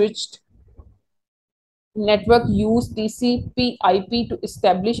packet switched network use TCP IP to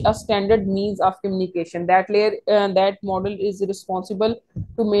establish a standard means of communication. That layer, that model is responsible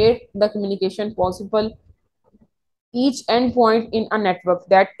to make the communication possible. Each endpoint in a network,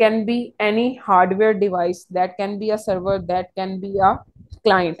 that can be any hardware device, that can be a server, that can be a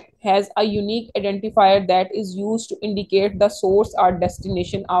client, has a unique identifier that is used to indicate the source or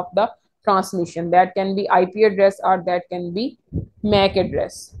destination of the transmission. That can be IP address or that can be MAC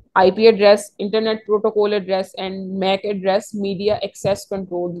address. IP address, internet protocol address, and MAC address, media access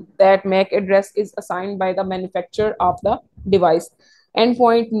control. That MAC address is assigned by the manufacturer of the device.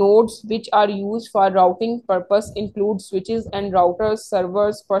 Endpoint nodes, which are used for routing purpose, include switches and routers,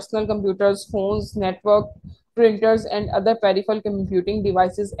 servers, personal computers, phones, network, printers, and other peripheral computing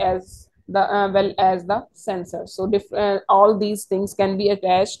devices, as the well as the sensors. So all these things can be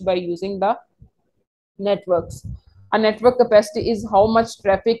attached by using the networks. A network capacity is how much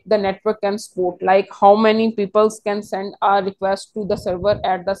traffic the network can support, like how many people can send a request to the server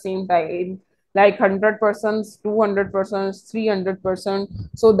at the same time, like 100 persons, 200 persons, 300%.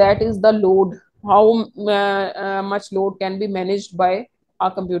 So that is the load, how much load can be managed by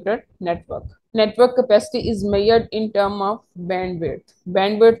a computer network. Network capacity is measured in terms of bandwidth.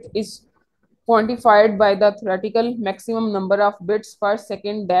 Bandwidth is quantified by the theoretical maximum number of bits per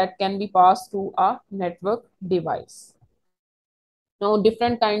second that can be passed through a network device. Now,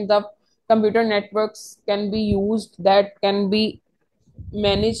 different kinds of computer networks can be used, that can be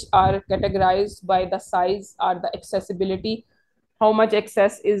managed or categorized by the size or the accessibility, how much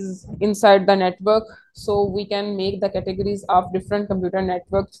access is inside the network. So we can make the categories of different computer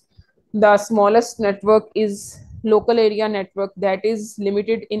networks. The smallest network is local area network, that is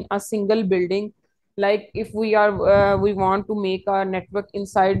limited in a single building. Like if we want to make a network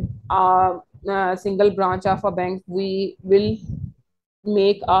inside a single branch of a bank, we will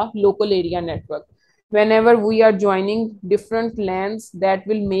make a local area network. whenever we are joining different lands, that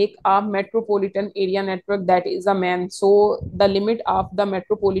will make a metropolitan area network, that is a man. So the limit of the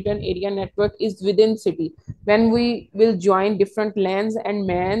metropolitan area network is within city. When we will join different lands and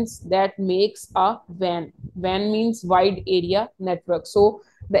mans, that makes a WAN. WAN means wide area network. So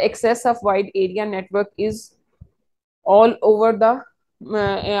the excess of wide area network is all over the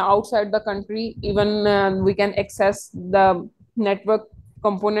outside the country. Even we can access the network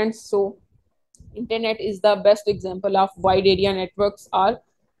components. So internet is the best example of wide area networks are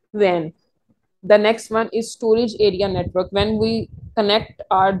WAN. The next one is storage area network. When we connect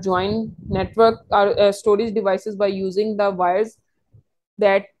our join network, our storage devices by using the wires,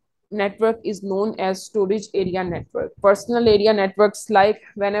 that network is known as storage area network. Personal area networks, like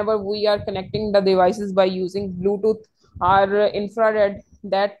whenever we are connecting the devices by using Bluetooth or infrared,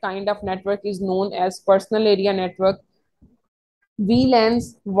 that kind of network is known as personal area network.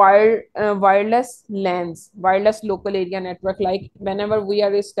 VLANs, wireless LANs, wireless local area network. Like whenever we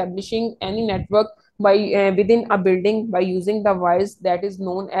are establishing any network by within a building by using the wires, that is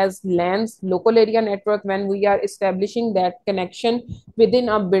known as LANs, local area network. When we are establishing that connection within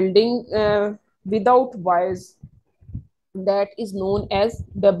a building without wires, that is known as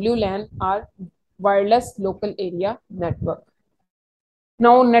WLAN or wireless local area network.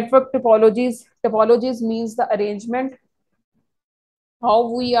 Now, network topologies. Topologies means the arrangement,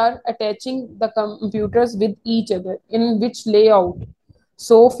 how we are attaching the computers with each other, in which layout.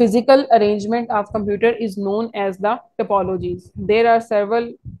 So physical arrangement of computer is known as the topologies. There are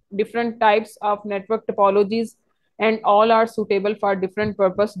several different types of network topologies, and all are suitable for different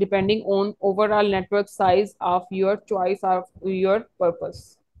purpose depending on overall network size of your choice of your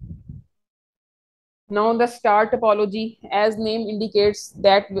purpose. Now the star topology, as name indicates,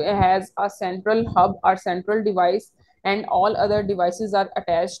 that has a central hub or central device, and all other devices are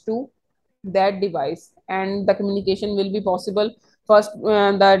attached to that device, and the communication will be possible. First,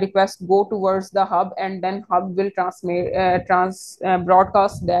 the request go towards the hub, and then hub will transmit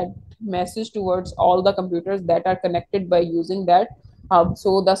broadcast that message towards all the computers that are connected by using that hub.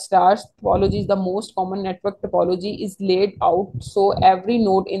 So the star topology is the most common network topology, is laid out so every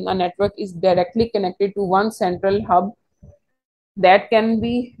node in a network is directly connected to one central hub that can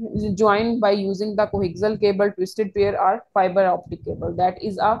be joined by using the coaxial cable, twisted pair, or fiber optic cable. That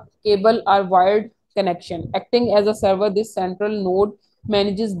is a cable or wired connection. Acting as a server, this central node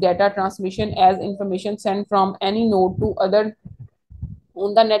manages data transmission, as information sent from any node to other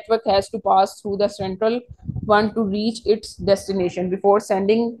on the network has to pass through the central one to reach its destination. Before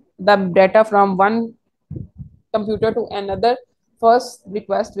sending the data from one computer to another, first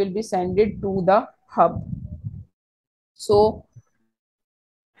request will be sent to the hub. So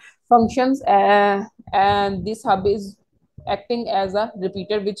functions, and this hub is acting as a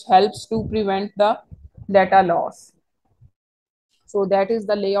repeater which helps to prevent the data loss. So that is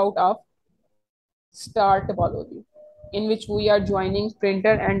the layout of star topology, in which we are joining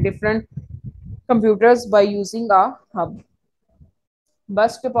printer and different computers by using a hub.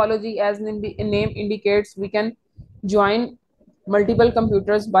 Bus topology, as name indicates, we can join multiple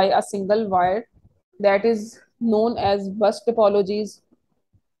computers by a single wire, that is known as bus topologies,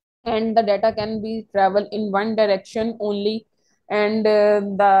 and the data can be travel in one direction only, and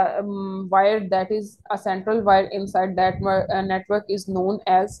the wire, that is a central wire inside that network, is known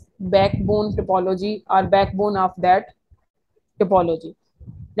as backbone topology or backbone of that topology.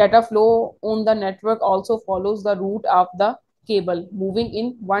 Data flow on the network also follows the route of the cable, moving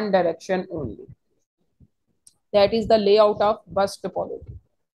in one direction only. That is the layout of bus topology.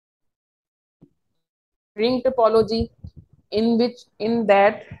 Ring topology, in which in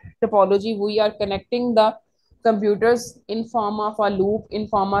that topology we are connecting the computers in form of a loop, in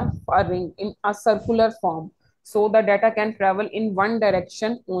form of a ring, in a circular form, so the data can travel in one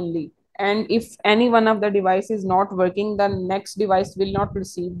direction only, and if any one of the device is not working, the next device will not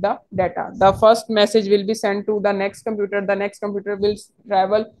receive the data. The first message will be sent to the next computer, the next computer will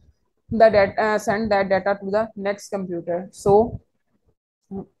travel the data, send that data to the next computer. So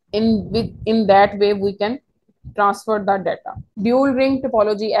in that way we can transfer the data. Dual ring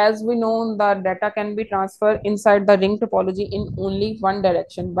topology, as we know, the data can be transferred inside the ring topology in only one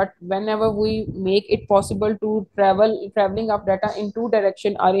direction, but whenever we make it possible to traveling of data in two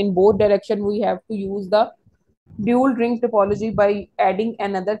direction or in both direction, we have to use the dual ring topology by adding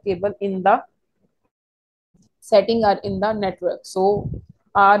another cable in the setting or in the network. So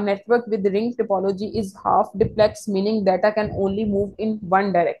our network with ring topology is half duplex, meaning data can only move in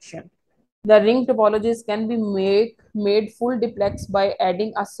one direction. The ring topologies can be made full duplex by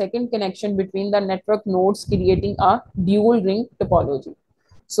adding a second connection between the network nodes, creating a dual ring topology.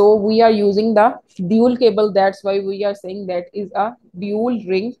 So we are using the dual cable. That's why we are saying that is a dual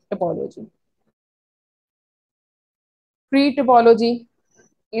ring topology. Tree topology,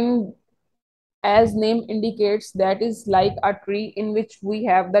 in as name indicates, that is like a tree in which we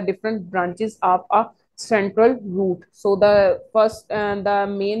have the different branches of a central root. So the first the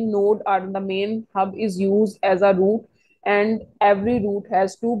main node or the main hub is used as a root, and every root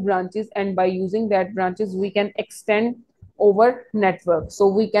has two branches, and by using that branches we can extend over network, so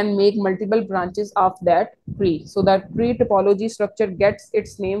we can make multiple branches of that tree. So that tree topology structure gets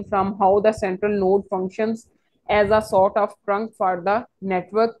its name from how the central node functions as a sort of trunk for the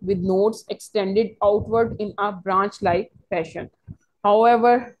network, with nodes extended outward in a branch-like fashion.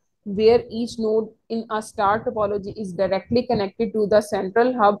 However, where each node in a star topology is directly connected to the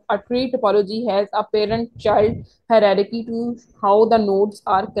central hub, a tree topology has a parent-child hierarchy to how the nodes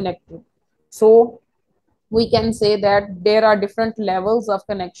are connected. So we can say that there are different levels of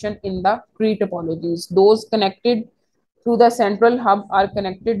connection in the tree topologies. Those connected through the central hub are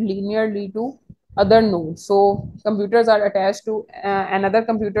connected linearly to other nodes. So computers are attached to another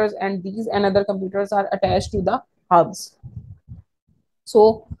computers, and these another computers are attached to the hubs.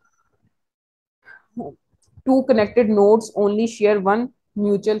 So two connected nodes only share one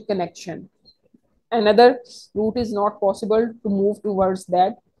mutual connection. Another route is not possible to move towards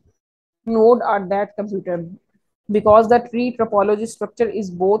that node or that computer. Because the tree topology structure is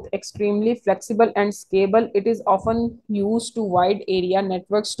both extremely flexible and scalable, it is often used to wide area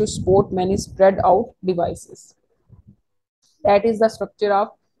networks to support many spread out devices. That is the structure of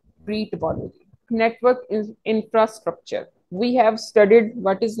tree topology. Network infrastructure. We have studied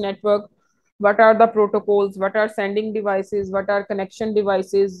what is network, what are the protocols, what are sending devices, what are connection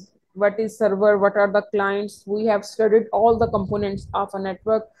devices, what is server, what are the clients. We have studied all the components of a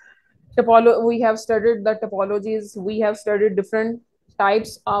network. We have studied the topologies, we have studied different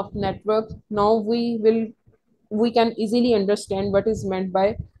types of network. Now we can easily understand what is meant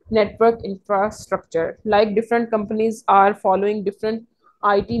by network infrastructure. Like different companies are following different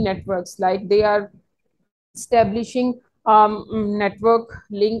IT networks, like they are establishing network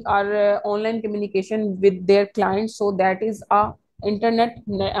link or online communication with their clients. So that is a internet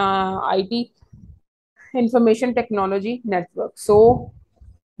IT information technology network. So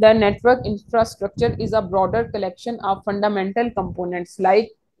the network infrastructure is a broader collection of fundamental components.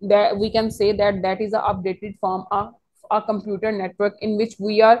 Like that, we can say that that is a updated form of a computer network in which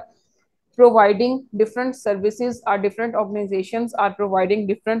we are providing different services, or different organizations are providing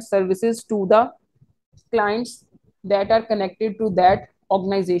different services to the clients that are connected to that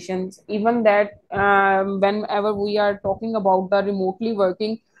organizations. Even that whenever we are talking about the remotely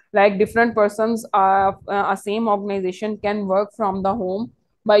working, like different persons of a same organization can work from the home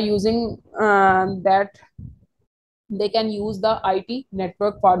by using that they can use the IT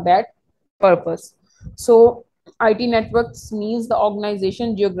network for that purpose. So IT networks means the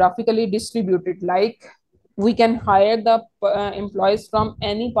organization geographically distributed, like we can hire the employees from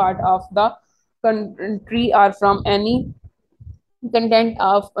any part of the country or from any content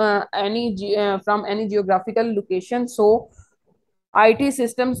of from any geographical location. So IT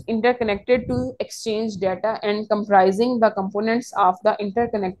systems interconnected to exchange data and comprising the components of the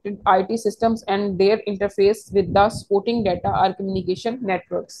interconnected IT systems and their interface with the supporting data or communication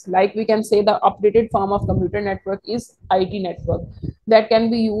networks. Like we can say the updated form of computer network is IT network that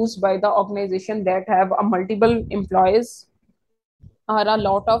can be used by the organization that have a multiple employees or a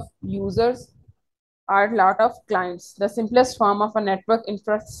lot of users are a lot of clients. The simplest form of a network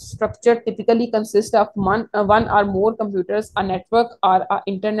infrastructure typically consists of one or more computers, a network, or an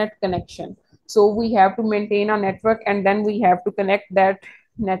internet connection. So we have to maintain a network, and then we have to connect that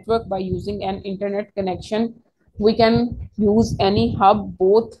network by using an internet connection. We can use any hub,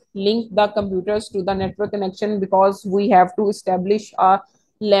 both link the computers to the network connection, because we have to establish a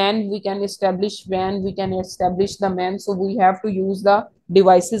LAN, we can establish WAN, we can establish the MAN. So we have to use the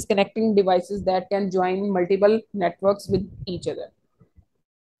devices, connecting devices that can join multiple networks with each other.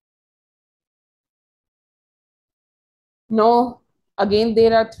 Now, again,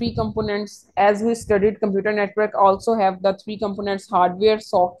 there are three components. As we studied, computer network also have the three components: hardware,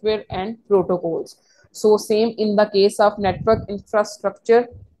 software, and protocols. So same in the case of network infrastructure,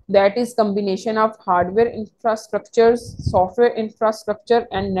 that is combination of hardware infrastructures, software infrastructure,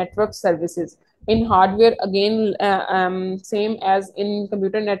 and network services. In hardware, again, same as in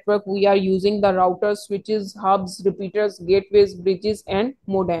computer network, we are using the routers, switches, hubs, repeaters, gateways, bridges, and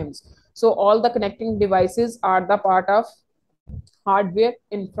modems. So all the connecting devices are the part of hardware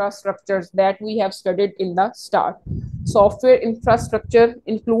infrastructures that we have studied in the start. Software infrastructure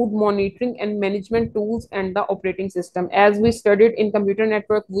include monitoring and management tools and the operating system. As we studied in computer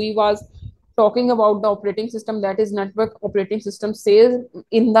network, we was talking about the operating system, that is network operating system. Says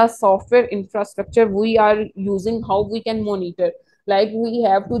in the software infrastructure we are using, how we can monitor, like we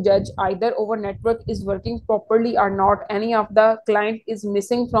have to judge either our network is working properly or not, any of the client is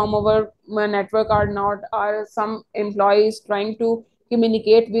missing from our network or not, or some employees trying to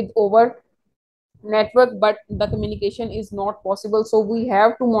communicate with our network but the communication is not possible. So we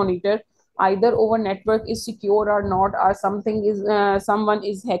have to monitor either our network is secure or not, or something is someone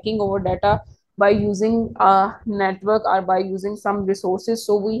is hacking our data by using a network or by using some resources.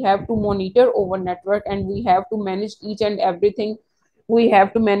 So we have to monitor our network and we have to manage each and everything. We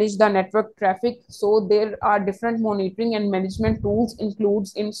have to manage the network traffic. So there are different monitoring and management tools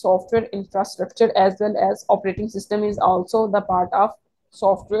includes in software infrastructure, as well as operating system is also the part of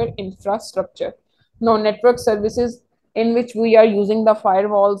software infrastructure. Now, network services, in which we are using the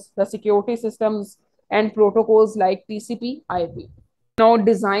firewalls, the security systems, and protocols like TCP, IP. Now,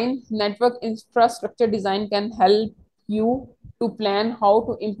 design, network infrastructure design can help you to plan how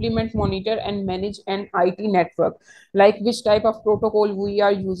to implement, monitor, and manage an IT network, like which type of protocol we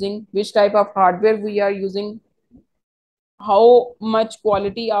are using, which type of hardware we are using, how much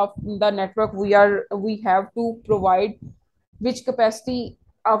quality of the network we have to provide, which capacity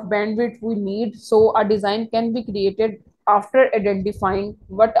of bandwidth we need. So a design can be created after identifying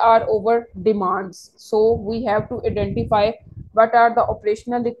what are our demands. So we have to identify what are the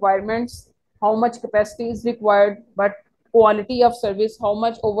operational requirements, how much capacity is required, but quality of service, how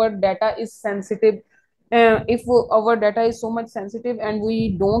much our data is sensitive. If our data is so much sensitive and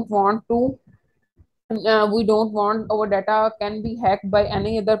we don't want our data can be hacked by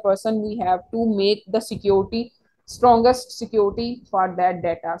any other person, we have to make the security, strongest security for that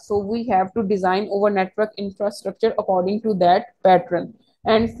data. So we have to design our network infrastructure according to that pattern.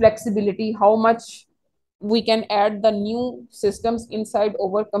 And flexibility, how much we can add the new systems inside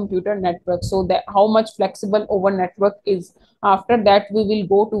our computer network, so that how much flexible our network is. After that we will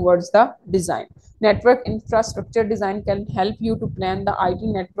go towards the design. Network infrastructure design can help you to plan the IT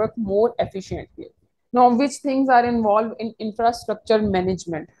network more efficiently. Now, which things are involved in infrastructure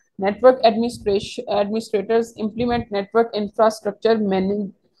management? Network administrators implement network infrastructure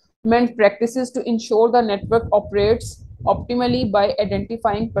management practices to ensure the network operates optimally by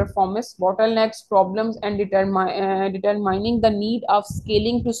identifying performance bottlenecks, problems, and determining the need of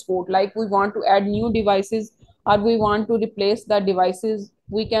scaling to support. Like we want to add new devices or we want to replace the devices,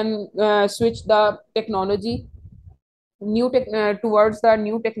 we can switch the technology towards the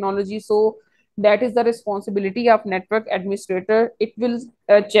new technology. So that is the responsibility of network administrator. It will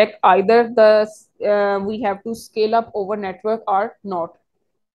check either the we have to scale up over network or not.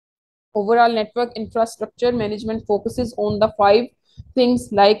 Overall network infrastructure management focuses on the five things.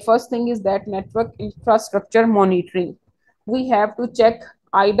 Like first thing is that network infrastructure monitoring. We have to check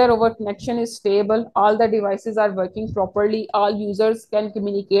either our connection is stable, all the devices are working properly, all users can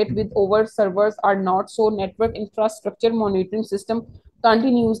communicate with our servers or not. So network infrastructure monitoring system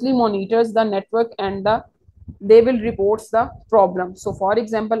continuously monitors the network and they will reports the problem. So for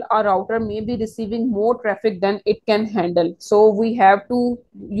example, a router may be receiving more traffic than it can handle, so we have to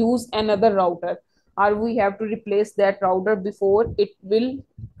use another router or we have to replace that router before it will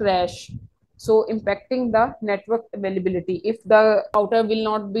crash, so impacting the network availability. If the router will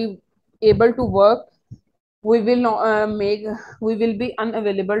not be able to work, we will not make we will be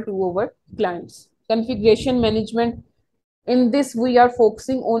unavailable to our clients. Configuration management, in this, we are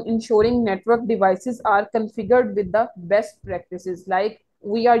focusing on ensuring network devices are configured with the best practices. Like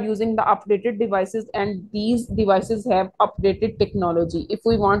we are using the updated devices, and these devices have updated technology. If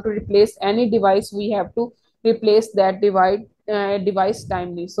we want to replace any device, we have to replace that device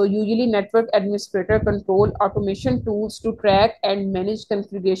timely. So usually network administrator control automation tools to track and manage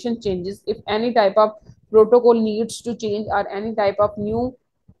configuration changes. If any type of protocol needs to change or any type of new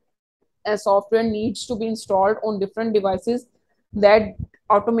software needs to be installed on different devices, that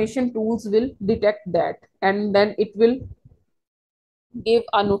automation tools will detect that and then it will give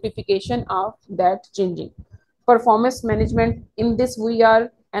a notification of that changing. Performance management, in this we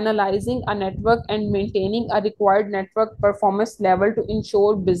are analyzing a network and maintaining a required network performance level to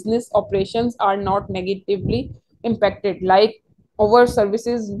ensure business operations are not negatively impacted. Like our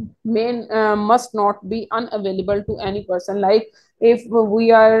services may must not be unavailable to any person. Like if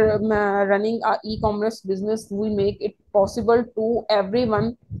we are running a e-commerce business, we make it possible to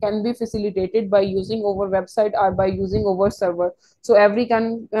everyone can be facilitated by using our website or by using our server. So every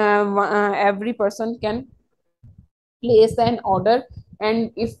person can place an order,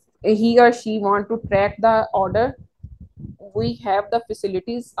 and if he or she want to track the order, we have the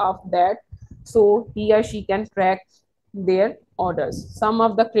facilities of that, so he or she can track their orders. Some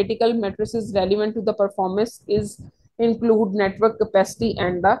of the critical matrices relevant to the performance is include network capacity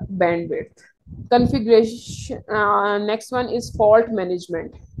and the bandwidth. Configuration. Next one is fault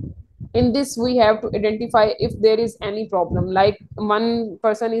management. In this we have to identify if there is any problem, like one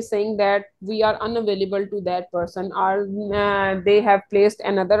person is saying that we are unavailable to that person, or they have placed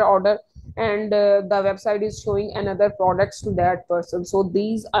another order and the website is showing another products to that person. So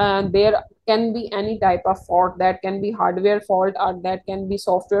these there can be any type of fault, that can be hardware fault or that can be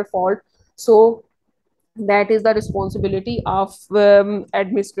software fault. So that is the responsibility of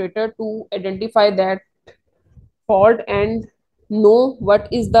administrator to identify that fault and know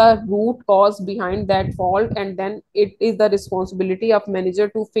what is the root cause behind that fault, and then it is the responsibility of manager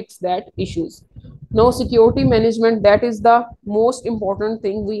to fix that issues. Now security management, that is the most important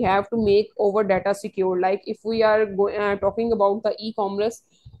thing. We have to make our data secure. Like if we are talking about the e-commerce,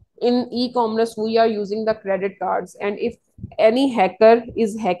 in e-commerce we are using the credit cards, and if any hacker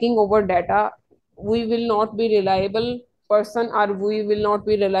is hacking over data, we will not be reliable person, or we will not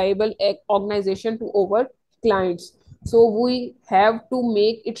be reliable organization to our clients. So we have to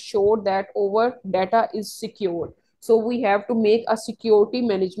make it sure that our data is secure. So we have to make a security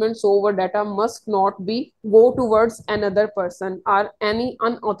management, so our data must not be go towards another person or any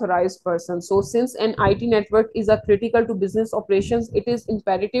unauthorized person. So since an IT network is a critical to business operations, it is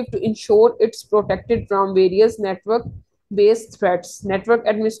imperative to ensure it's protected from various network based threats. Network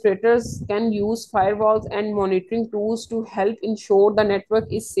administrators can use firewalls and monitoring tools to help ensure the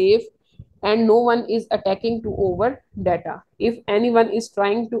network is safe and no one is attacking to over data. If anyone is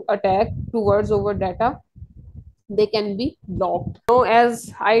trying to attack towards over data, they can be blocked. Now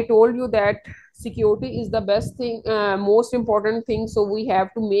as I told you that security is the best thing, most important thing, so we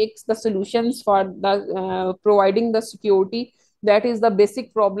have to make the solutions for the providing the security. That is the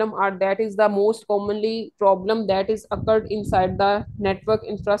basic problem, or that is the most commonly problem that is occurred inside the network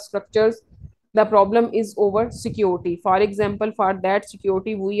infrastructures. The problem is over security. For example, for that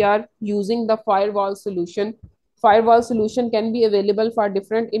security we are using the firewall solution. Firewall solution can be available for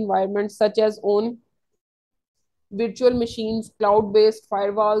different environments such as on virtual machines, cloud-based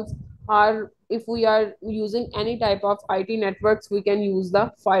firewalls, or if we are using any type of IT networks, we can use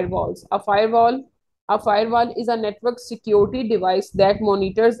the firewalls. A firewall is a network security device that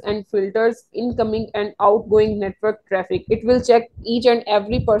monitors and filters incoming and outgoing network traffic. It will check each and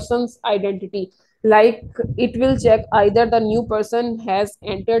every person's identity. Like it will check either the new person has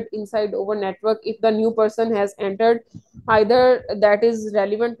entered inside our network. If the new person has entered, either that is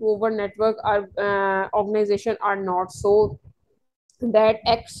relevant to our network or organization or not. So that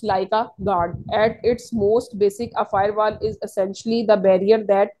acts like a guard. At its most basic, a firewall is essentially the barrier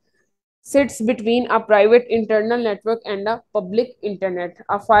that sits between a private internal network and a public internet.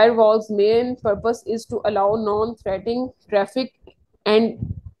 A firewall's main purpose is to allow non-threatening traffic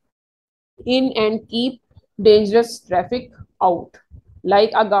and in and keep dangerous traffic out.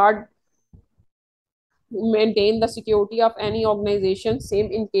 Like a guard maintain the security of any organization,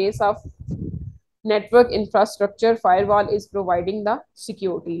 same in case of network infrastructure, firewall is providing the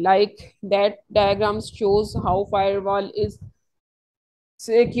security. Like that diagram shows how firewall is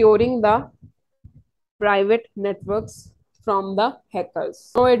securing the private networks from the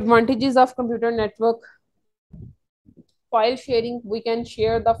hackers. Now advantages of computer network: file sharing, we can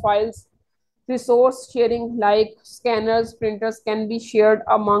share the files. Resource sharing, like scanners, printers can be shared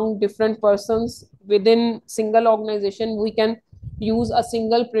among different persons within single organization. We can use a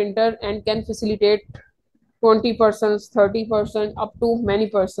single printer and can facilitate 20 persons, 30%, up to many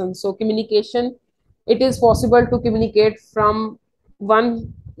persons. So communication, it is possible to communicate from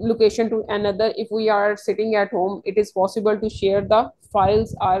one location to another. If we are sitting at home, it is possible to share the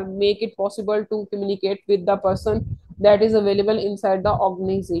files or make it possible to communicate with the person that is available inside the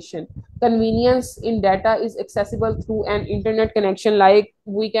organization. Convenience in data is accessible through an internet connection, like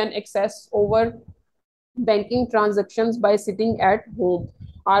we can access over banking transactions by sitting at home,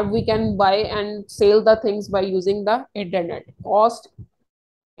 or we can buy and sell the things by using the internet. Cost,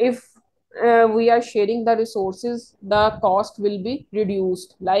 if we are sharing the resources, the cost will be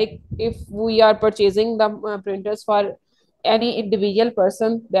reduced. Like if we are purchasing the printers for any individual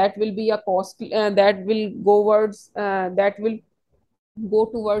person, that will be a cost that will go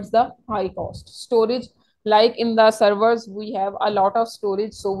towards the high cost. Storage, like in the servers we have a lot of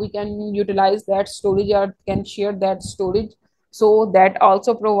storage, so we can utilize that storage or can share that storage. So that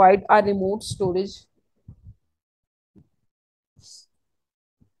also provide a remote storage.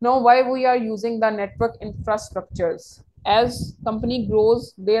 Now why we are using the network infrastructures? As company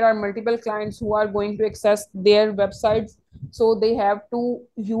grows, there are multiple clients who are going to access their websites. so they have to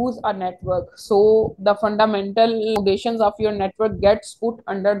use a network. So the fundamental foundations of your network gets put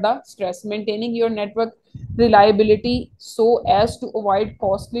under the stress. Maintaining your network reliability so as to avoid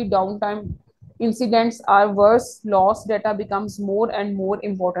costly downtime incidents are worse, lost data becomes more and more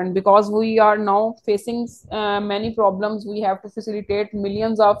important, because we are now facing many problems. We have to facilitate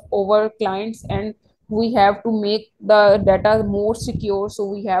millions of over clients, and we have to make the data more secure. So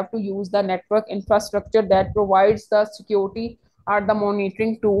we have to use the network infrastructure that provides the security or the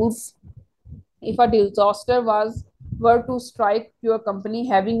monitoring tools. If a disaster was were to strike your company,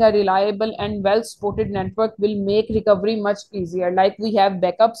 having a reliable and well supported network will make recovery much easier. Like we have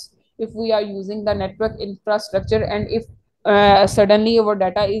backups if we are using the network infrastructure, and if suddenly our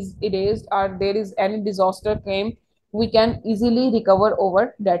data is erased or there is any disaster came, we can easily recover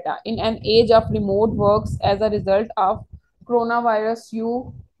our data. In an age of remote works as a result of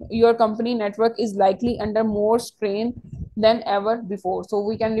coronavirus, your company network is likely under more strain than ever before. So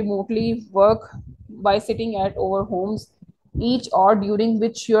we can remotely work by sitting at our homes. Each hour during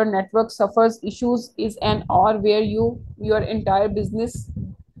which your network suffers issues is an hour where your entire business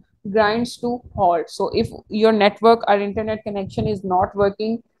grinds to halt. So if your network or internet connection is not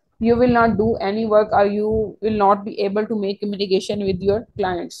working, you will not do any work, or you will not be able to make communication with your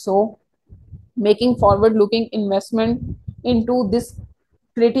clients. So making forward looking investment into this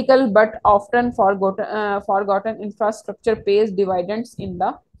critical but often forgotten infrastructure pays dividends in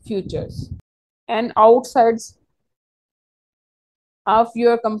the futures. And outsides of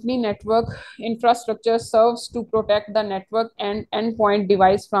your company network infrastructure serves to protect the network and endpoint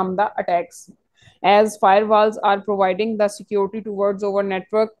device from the attacks, as firewalls are providing the security towards our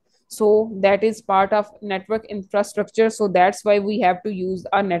network. So that is part of network infrastructure. So that's why we have to use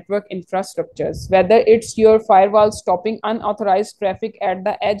our network infrastructures, whether it's your firewall stopping unauthorized traffic at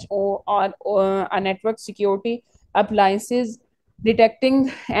the edge, or a network security appliances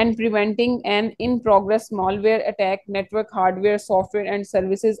detecting and preventing an in progress malware attack. Network hardware, software, and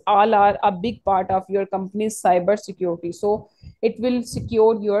services all are a big part of your company's cyber security. So it will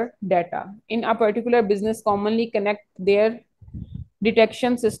secure your data. In a particular business commonly connect their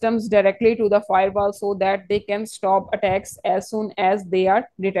detection systems directly to the firewall so that they can stop attacks as soon as they are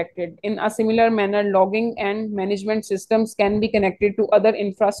detected. In a similar manner, logging and management systems can be connected to other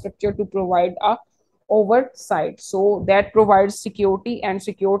infrastructure to provide a oversight. So that provides security, and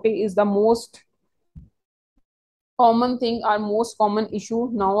security is the most common thing or most common issue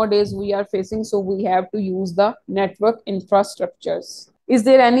nowadays we are facing. So we have to use the network infrastructures. Is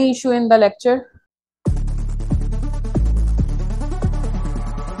there any issue in the lecture?